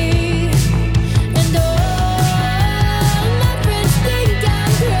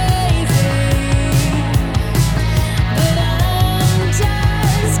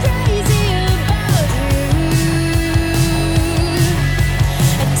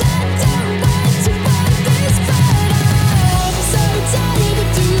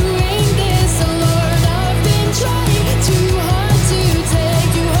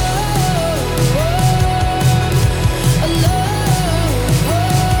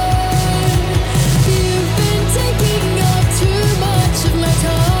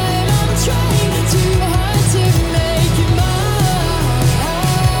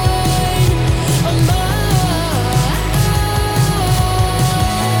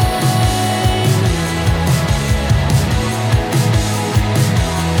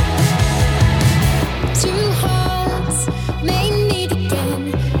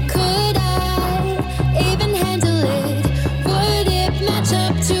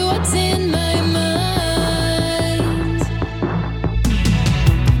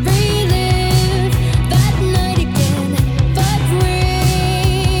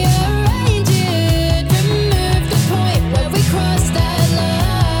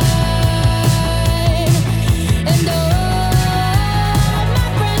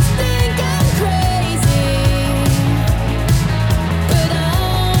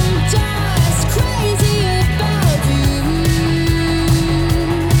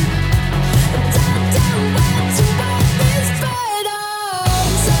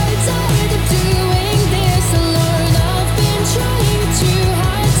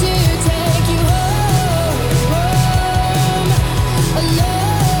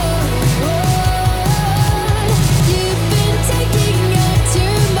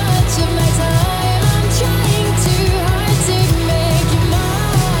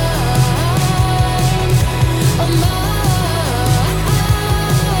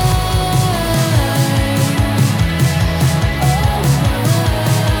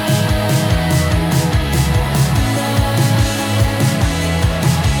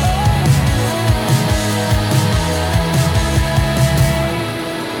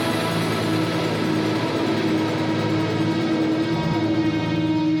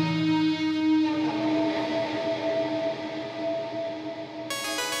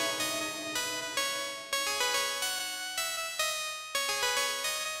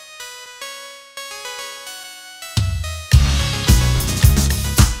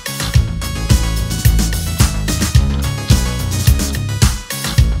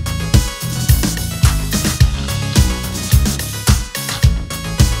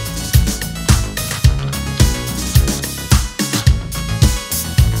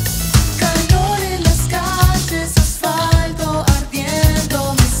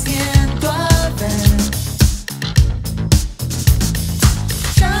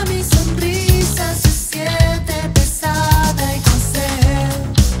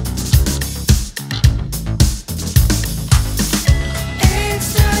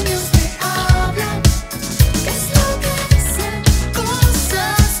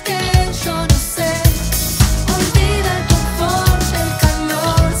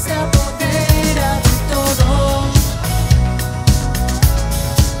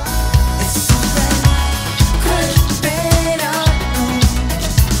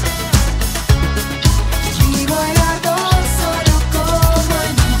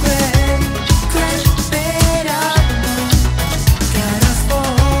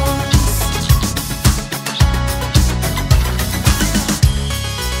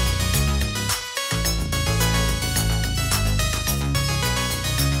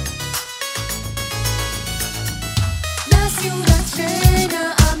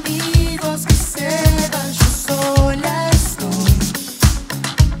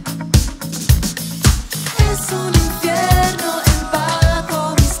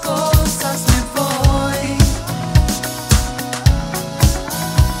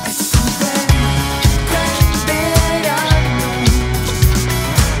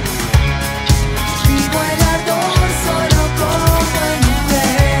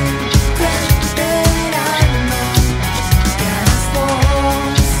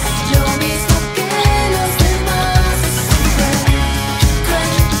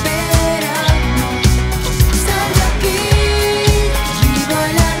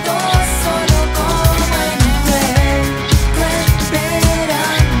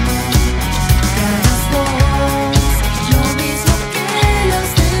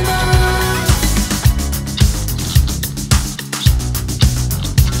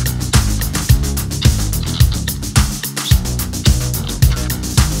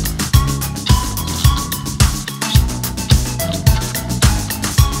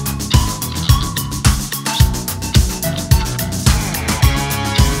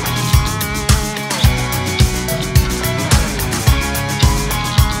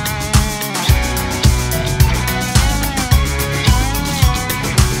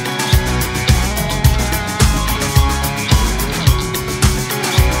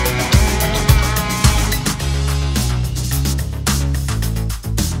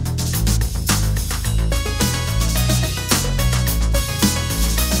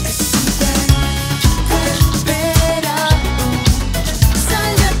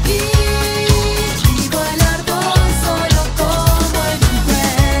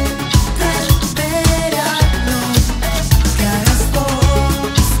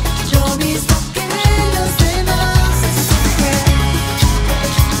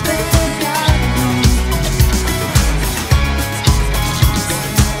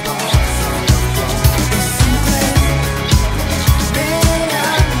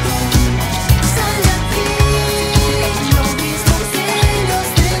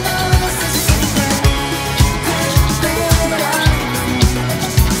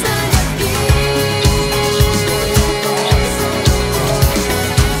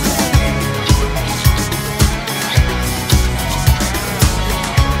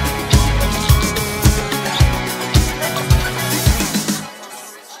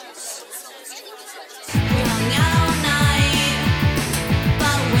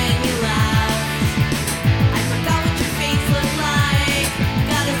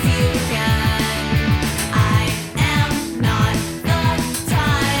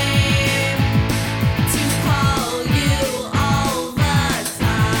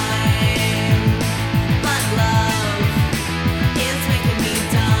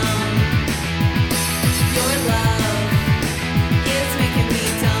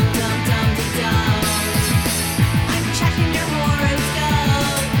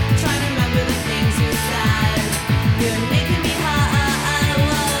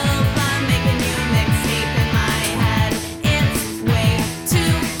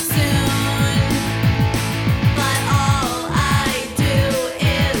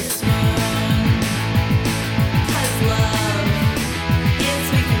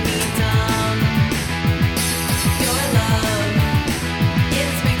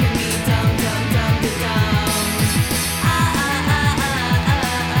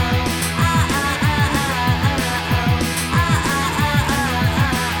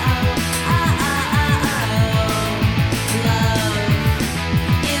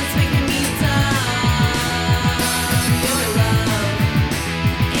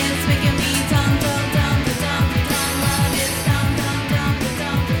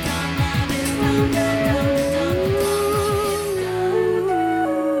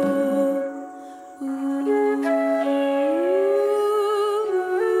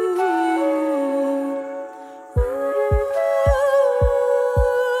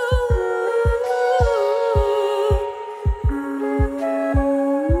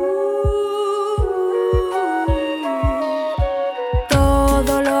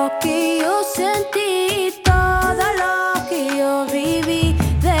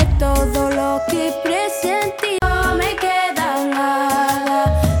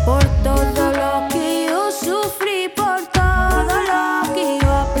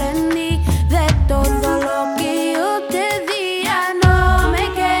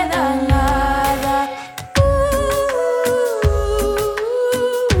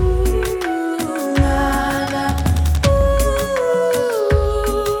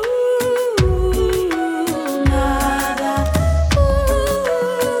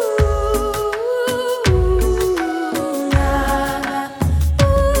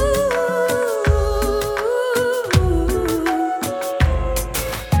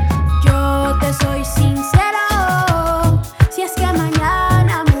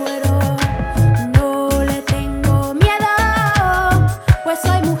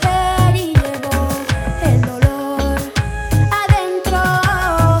 mujer y llevo el dolor adentro.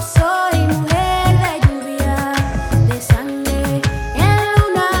 Soy mujer de lluvia, de sangre en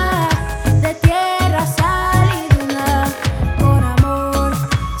luna, de tierra, sal y duna, con amor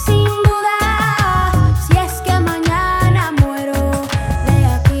sin duda. Si es que mañana muero, de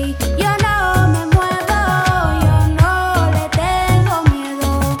aquí yo no me muevo. Yo no le tengo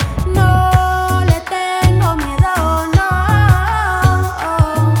miedo, no le tengo miedo, no.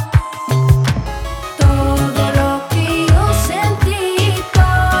 Todo lo que yo sentí,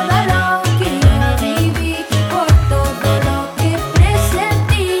 todo lo que yo viví, por todo lo que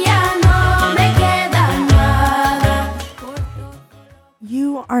presentí, ya no me queda nada.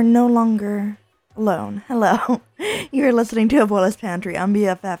 You are no longer alone. Hello. You are listening to Abuela's Pantry on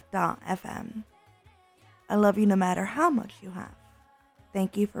BFF.FM. I love you no matter how much you have.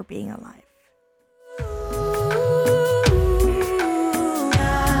 Thank you for being alive.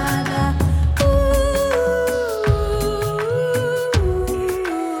 Nada,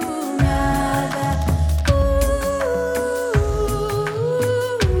 nada,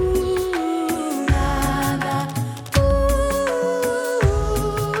 nada.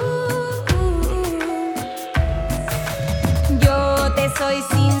 Yo te soy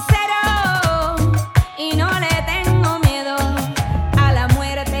sincero y no le tengo miedo a la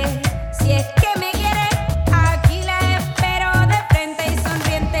muerte. Si es que me quiere, aquí la espero de frente y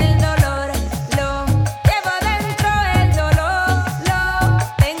sonriente. El dolor lo llevo dentro, el dolor lo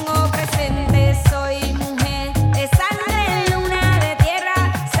tengo presente. Soy mujer de sangre, luna, de tierra,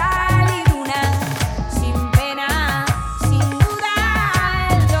 sal y luna, sin pena, sin duda.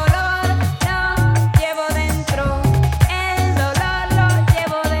 El dolor lo llevo dentro, el dolor lo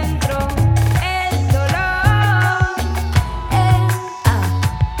llevo dentro, el dolor,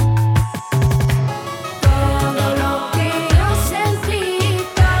 todo lo que yo sentí,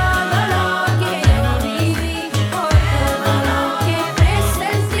 todo lo que yo viví, por todo lo que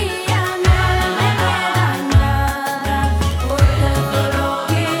presentí, ya no me queda nada. Por todo lo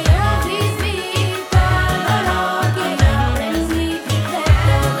que yo viví, todo lo que yo aprendí, de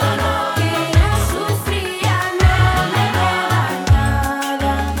todo lo que yo sufrí, ya no me queda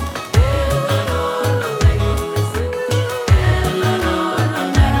nada.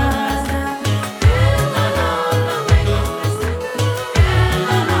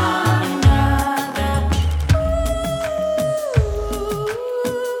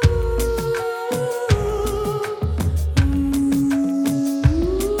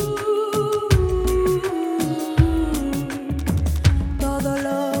 Todo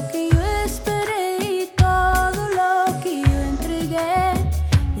lo que yo esperé y todo lo que yo entregué,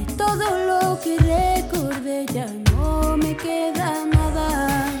 de todo lo que recordé, ya no me queda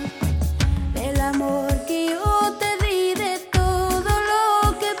nada. Del amor que yo te di, de todo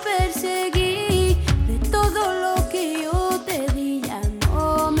lo que perseguí, de todo lo que yo te di, ya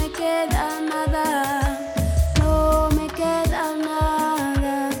no me queda nada. No me queda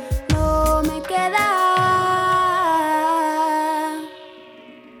nada, no me queda.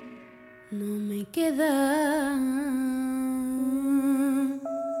 No me queda.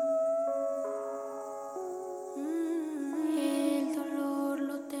 El dolor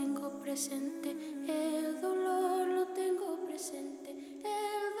lo tengo presente, el dolor lo tengo presente,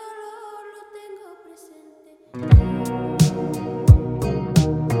 el dolor lo tengo presente.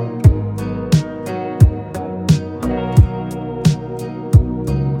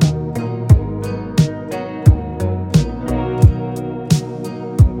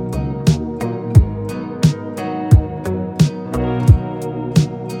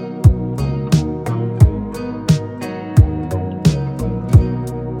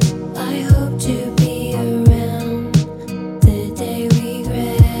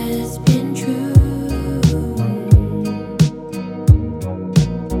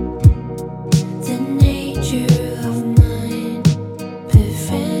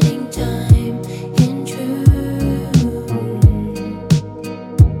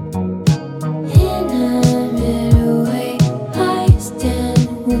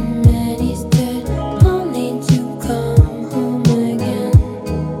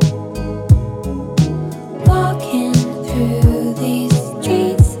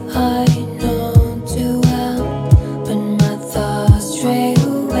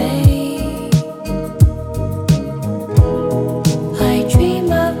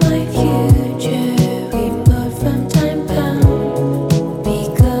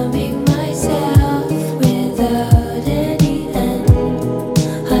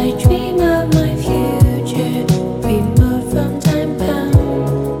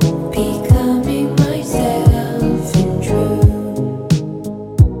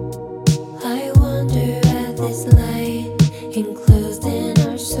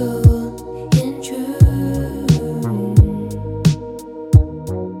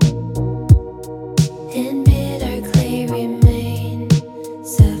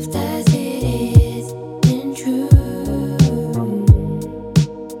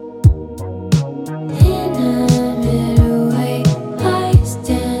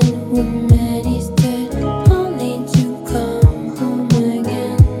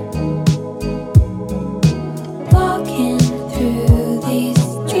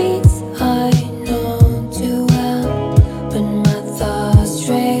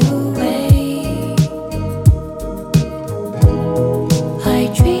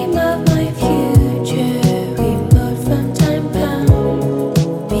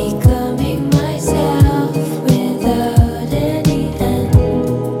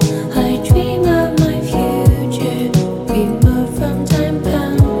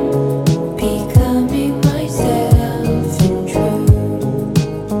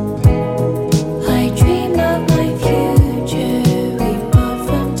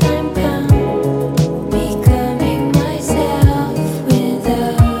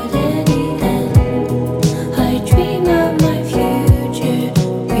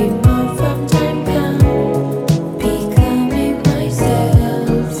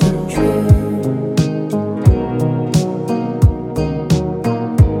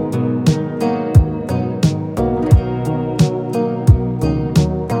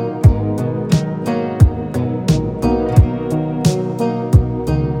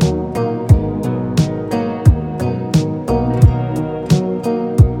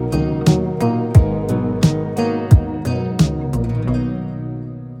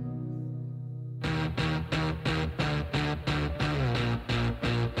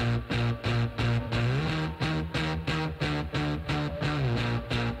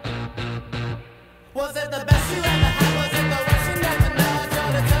 Was it the best you ever had? Was it the worst you never know? I try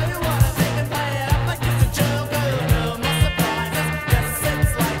to tell you what I think and play it up like it's a joke. Girl, you know my surprises. Yes,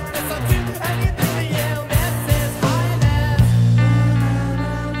 it's like this. I'll do anything for you. This is highness.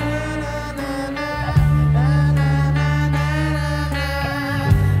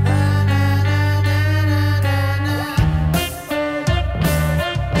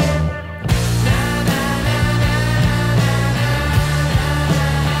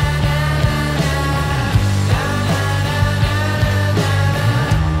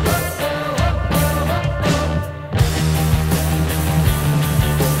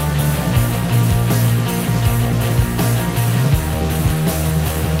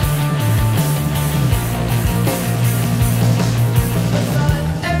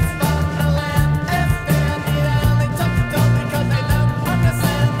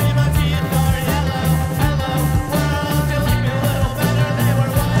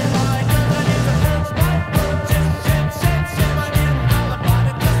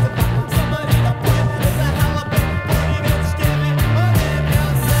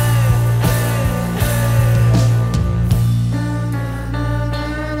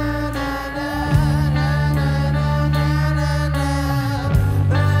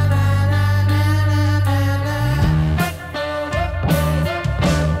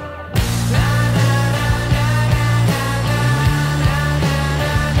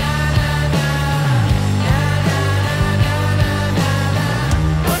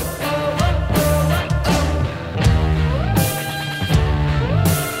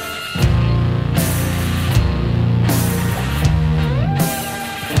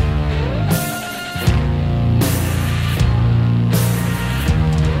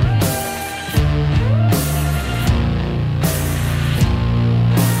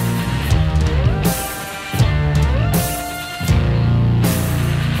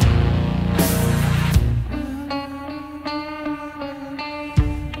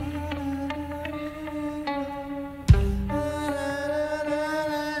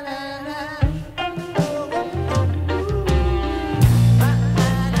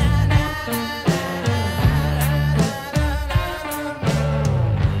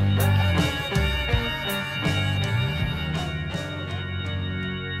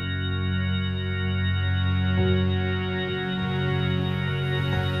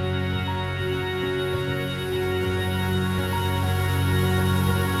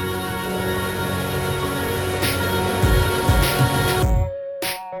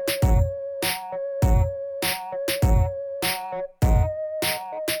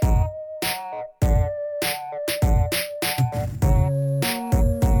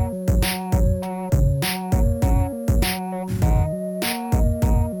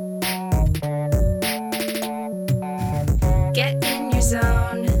 Get in your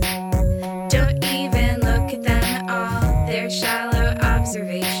zone. Don't even look at them at all. Their shallow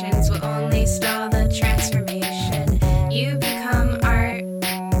observations will only stall the transformation. You become art.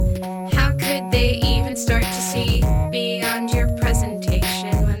 How could they even start to see beyond your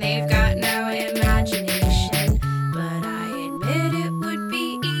presentation when they've got no imagination? But I admit it would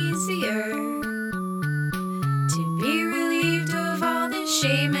be easier to be relieved of all this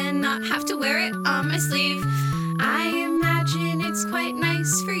shame and not have to wear it on my sleeve. I imagine it's quite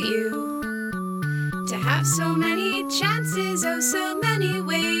nice for you to have so many chances, oh, so many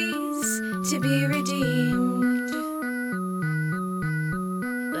ways to be redeemed.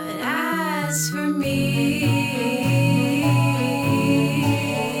 But as for me,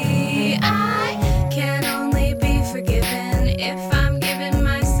 I can only be forgiven if I'm giving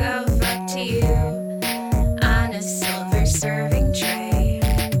myself up to you on a silver serving tray.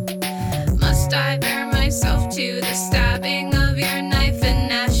 Must I bear myself to the stabbing of your knife and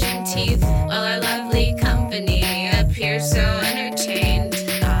gnashing teeth while our lovely company appears so entertained?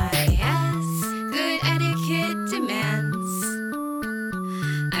 Ah, yes, good etiquette demands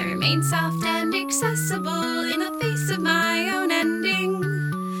I remain soft and accessible in the face of my own ending.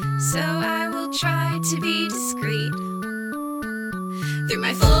 So I will try to be discreet. Through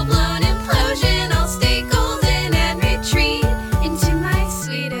my full-blown implosion, I'll stay golden and retreat into my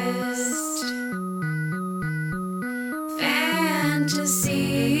sweetest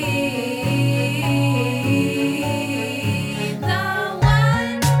fantasy. The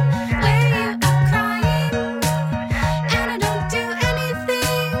one where you are crying and I don't do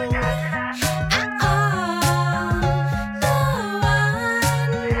anything at all. The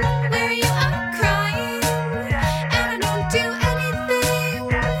one where you are crying and I don't do anything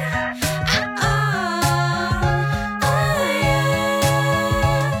at all. Oh yeah,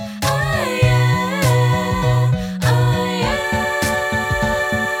 oh yeah, oh yeah.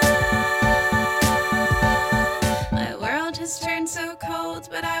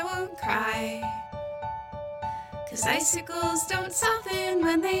 'Cause icicles don't soften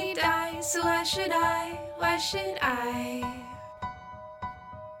when they die. So why should I? Why should I?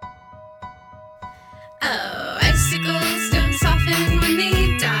 Oh, icicles don't soften when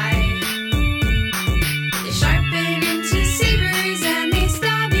they die. They sharpen into sabers and they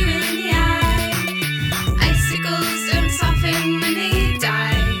stab you in the eye. Icicles don't soften when they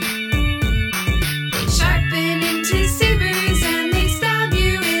die. They sharpen into sabers and they stab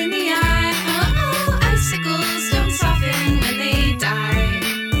you in the eye. Oh, icicles don't soften when they die.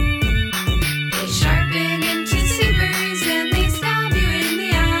 They sharpen into sabers and they stab you in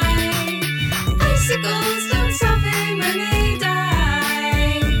the eye. Icicles don't soften when they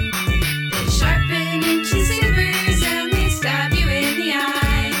die. They sharpen into sabers and they stab you in the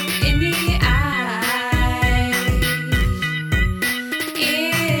eye. In the eye.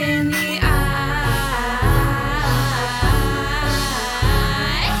 In the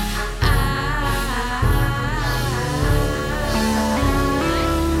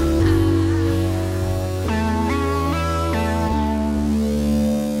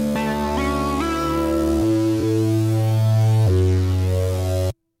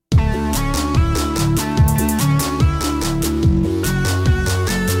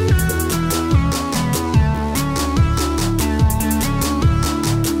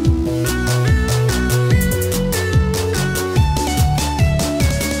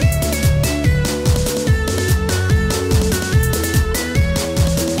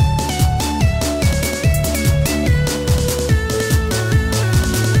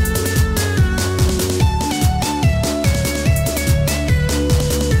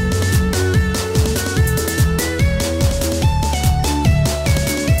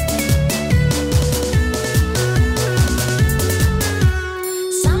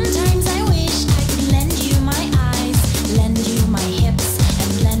Sometimes I wish I could lend you my eyes, lend you my hips,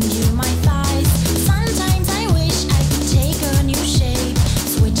 and lend you my thighs. Sometimes I wish I could take a new shape,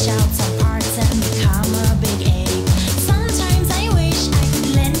 switch out some parts and become a big ape. Sometimes I wish I could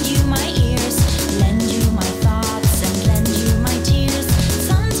lend you my ears, lend you my thoughts, and lend you my tears.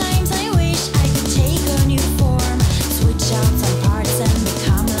 Sometimes I wish I could take a new form, switch out some parts and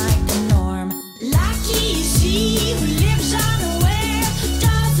become like the norm. Lucky is he who lives unaware,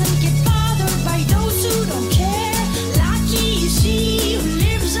 doesn't get bothered by those who don't care. Lucky is he who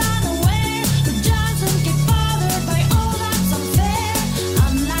lives unaware, who doesn't get bothered by all that's unfair.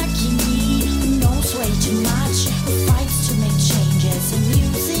 Unlucky me, who knows way too much, who fights to make changes in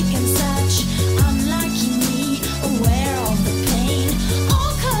music and such. Unlucky me, aware of the pain,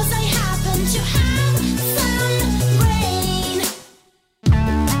 all 'cause I happen to have some brain.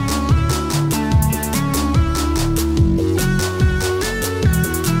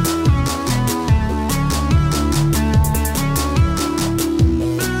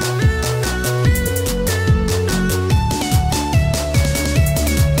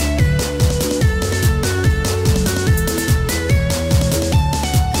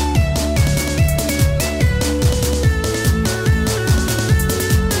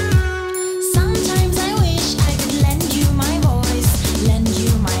 Sometimes I wish I could lend you my voice, lend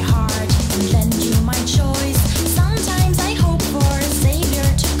you my heart, and lend you my choice. Sometimes I hope for a savior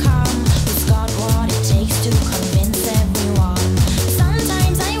to come, who's got what it takes to convince everyone.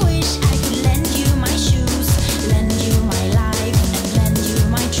 Sometimes I wish I could lend you my shoes, lend you my life, and lend you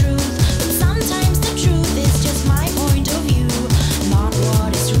my truth. But sometimes the truth is just my point of view, not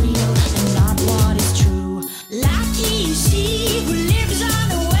what is real and not what is true. Lucky is he who lives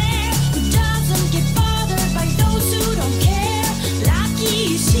unaware, who doesn't get bothered by those who don't care.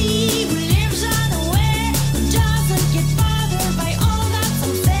 Lucky is he who lives unaware, who doesn't get bothered by all that's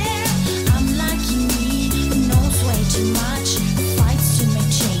unfair. Unlucky me, who knows way too much, who fights to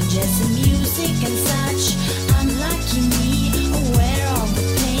make changes in music and such. Unlucky me, aware of the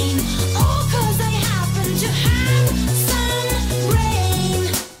pain, all 'cause I happen to have some brain.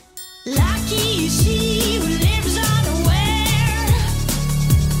 Lucky is he who lives unaware.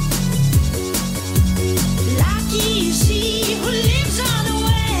 Lucky is he who lives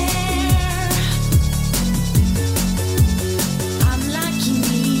unaware. Unlucky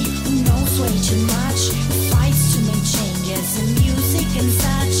me, who knows way too much, who fights to make changes in music and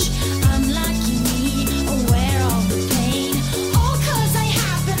such. Unlucky me, aware of the pain, all 'cause I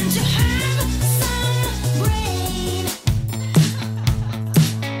happen to have some brain.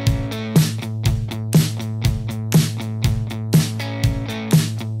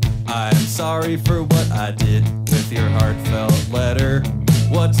 I'm sorry for what I did with your heartfelt letter.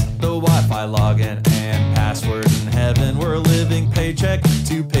 What's the Wi-Fi login and password in heaven? We're living paycheck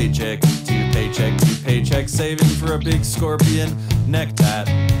to paycheck to paycheck to paycheck, saving for a big scorpion neck tat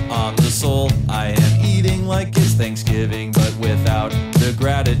on the sole. I am eating like it's Thanksgiving, but without the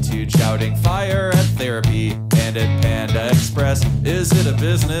gratitude. Shouting fire at therapy and at Panda Express. Is it a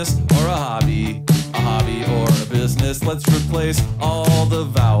business or a hobby? A hobby or a business? Let's replace all the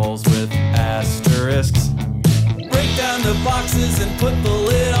vowels with asterisks. Break down the boxes and put the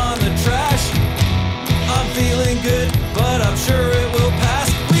lid on the trash. I'm feeling good, but I'm sure it will pass.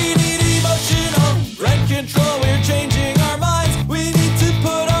 We need emotional rent control. We're changing our minds. We need to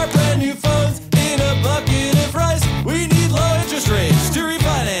put our brand new phones in a bucket of rice. We need low interest rates to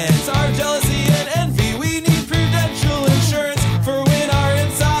refinance our jealousy and envy. We need prudential insurance for when our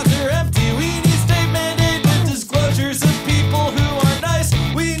insides are empty. We need state mandated disclosures of people who are nice.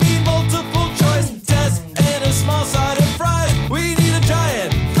 We need multiple choice tests and a small side of fries. We need a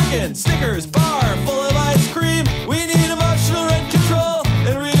giant frickin' Snickers bar full of ice cream. We need emotional rent control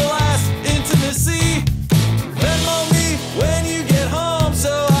and real ass intimacy. Venmo me when you get home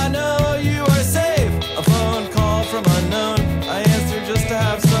so I know you are safe. A phone call from unknown. I answer just to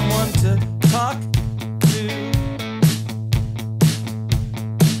have someone to talk to.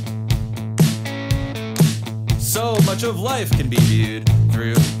 So much of life can be viewed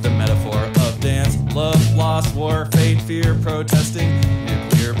through the metaphor of dance. Love, loss, war, fate, fear, protesting,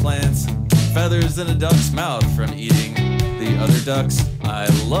 nuclear plants. Feathers in a duck's mouth from eating the other ducks. I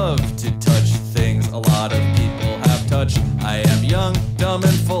love to touch things a lot of people have touched. I am young, dumb,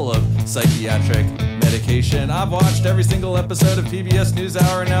 and full of psychiatric medication. I've watched every single episode of PBS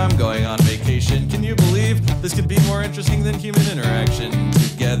NewsHour, and now I'm going on vacation. Can you believe this could be more interesting than human interaction?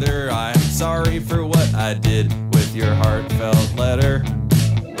 Together, I'm sorry for what I did with your heartfelt letter.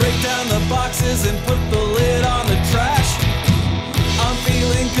 Break down the boxes and put the lid on the trash. I'm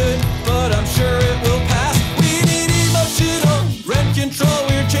feeling good, but I'm sure it will pass. We need emotional rent control.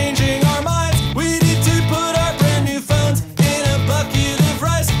 We're changing our minds. We need to put our brand new phones in a bucket of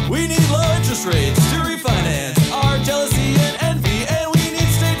rice. We need low interest rates to refinance our jealousy and envy. And we need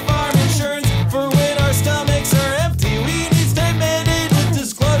State Farm insurance for when our stomachs are empty. We need state mandated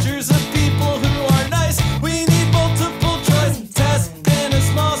disclosures of people who are nice. We need multiple choice tests and a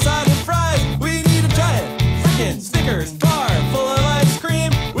small side of fries. We need a giant frickin' Snickers bar full of ice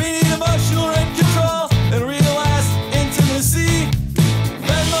cream. We need emotional rent control and real ass intimacy.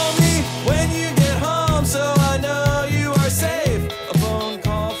 Venmo me when you get home so I know you are safe. A phone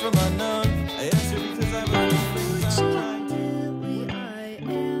call from unknown. I answer because I'm Unfortunately, I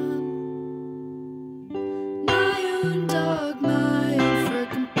am my own dog, my own fur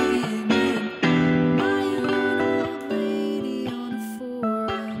companion, my own old lady on a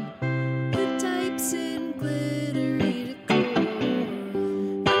forum who types in glittery decor.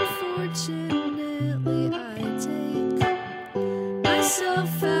 Unfortunately, I take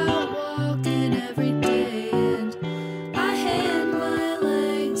myself out walking every day, and I hand my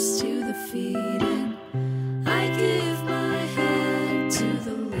legs to the feet, and I give my head to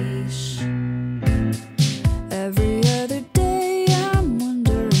the leash. Every other day I'm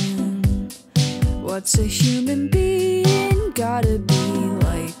wondering, what's a human being gotta be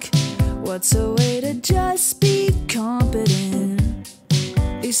like? What's a way to just be competent?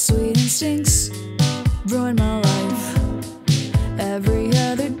 These sweet instincts ruin my life. Every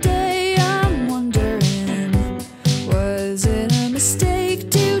other day I'm wondering, was it a mistake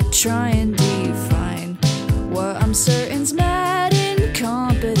to try and define what I'm certain's mad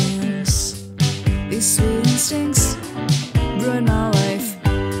incompetence? These sweet instincts ruin my life.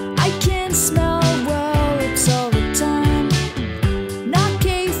 I can smell well lips all the time. Not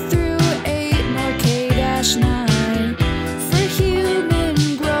K through 8 nor K-9. For human,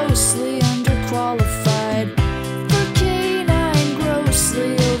 grossly underqualified. For canine,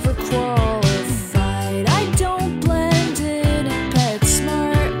 grossly overqualified. I don't blend in at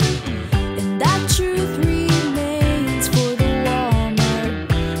PetSmart, and that truth remains for the Walmart.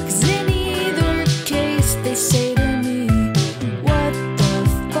 'Cause in either case, they say to me, what the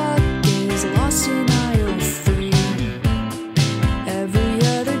fuck is lost in aisle 3? Every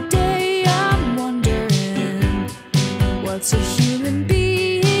other day I'm wondering, what's a human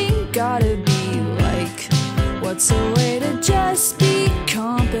being gotta be like? What's a way to just be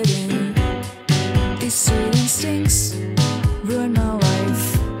competent? These sweet instincts ruin my life.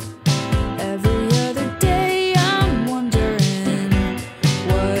 Every other day I'm wondering,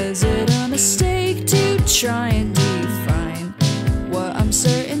 was it a mistake to try and define what I'm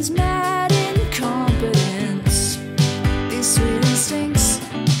certain's mad incompetence? These sweet instincts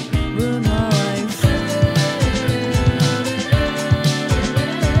ruin my life.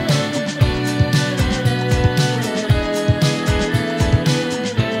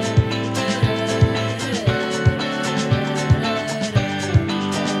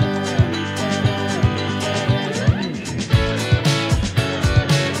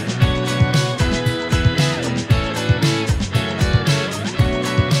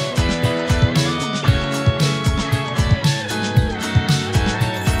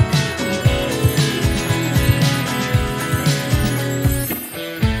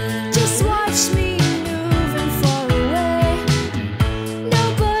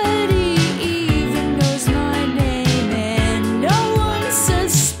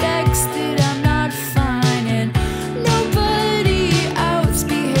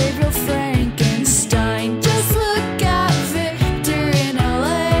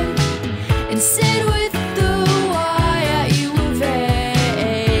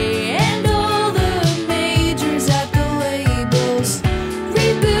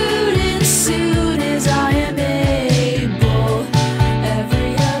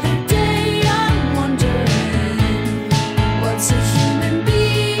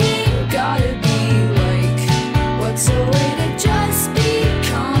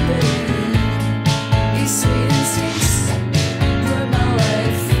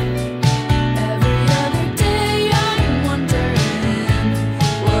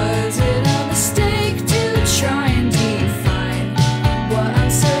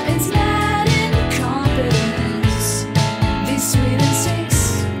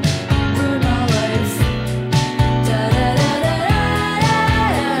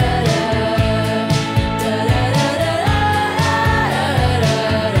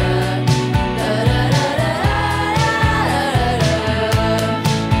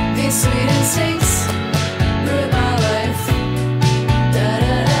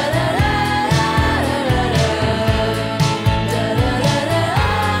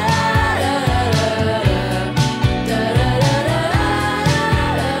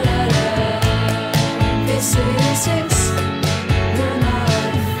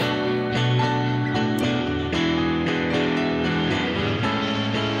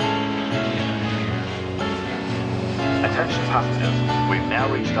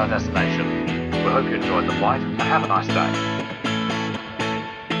 our destination. We hope you enjoyed the flight and have a nice day.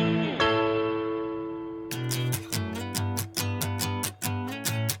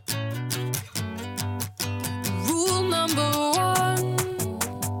 Rule number one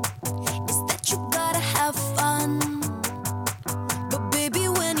is that you gotta have fun. But baby,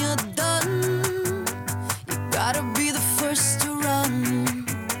 when you're done, you gotta be the first to run.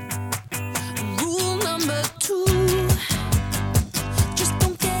 Rule number two, just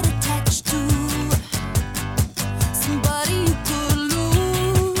don't get attached to somebody you could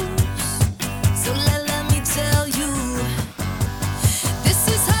lose. So let me tell you, this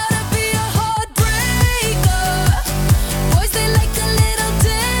is how to be a heartbreaker. Boys, they like a little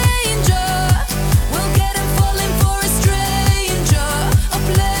danger. We'll get 'em falling for a stranger, a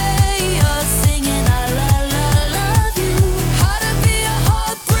player singing I love you. How to be a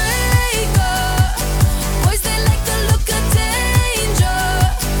heartbreaker. Boys, they like the look of danger.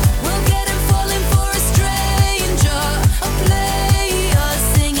 We'll get 'em falling for a stranger, a player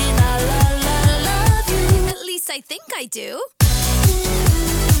singing I love you. At least I think I do.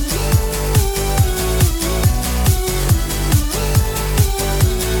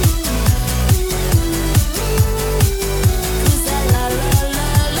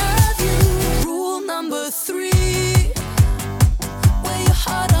 Rule number three, wear your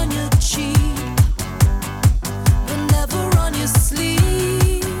heart on your cheek, but never on your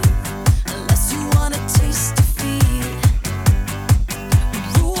sleeve, unless you wanna taste defeat.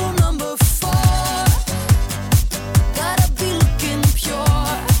 Rule number four, gotta be looking pure,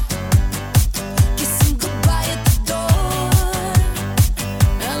 kissing goodbye at the door,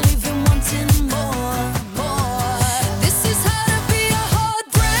 and leaving wanting more. This is how to be a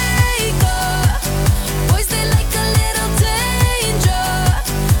heartbreaker. Boys, they like a little danger.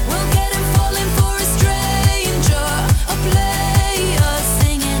 We'll get 'em falling for a stranger, a player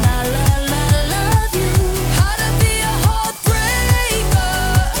singing I love you. How to be a heartbreaker.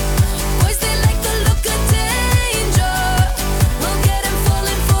 Boys, they like the look of danger. We'll get 'em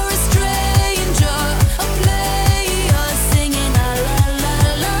falling for a stranger, a player singing I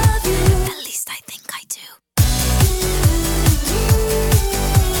love you. At least I think I do.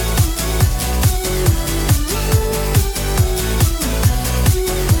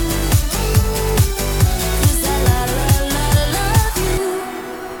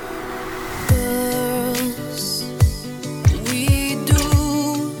 Girls, we do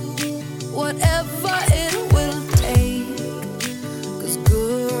whatever it will take. 'Cause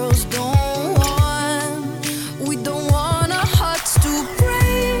girls we don't want our hearts to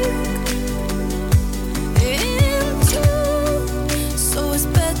break in two. So it's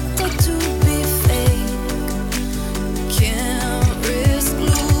better to be fake. Can't risk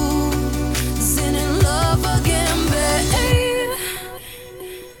losing in love again, babe.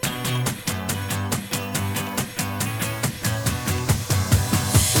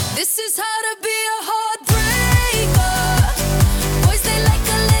 This is how to be a heartbreaker. Boys, they like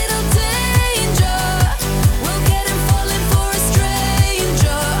a little danger. We'll get 'em falling for a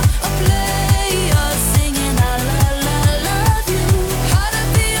stranger, a player singing I love you. How to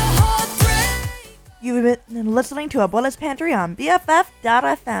be a heartbreaker. You've been listening to Abuela's Pantry on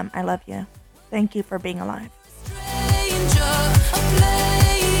BFF.FM. I love you. Thank you for being alive. Stranger, a player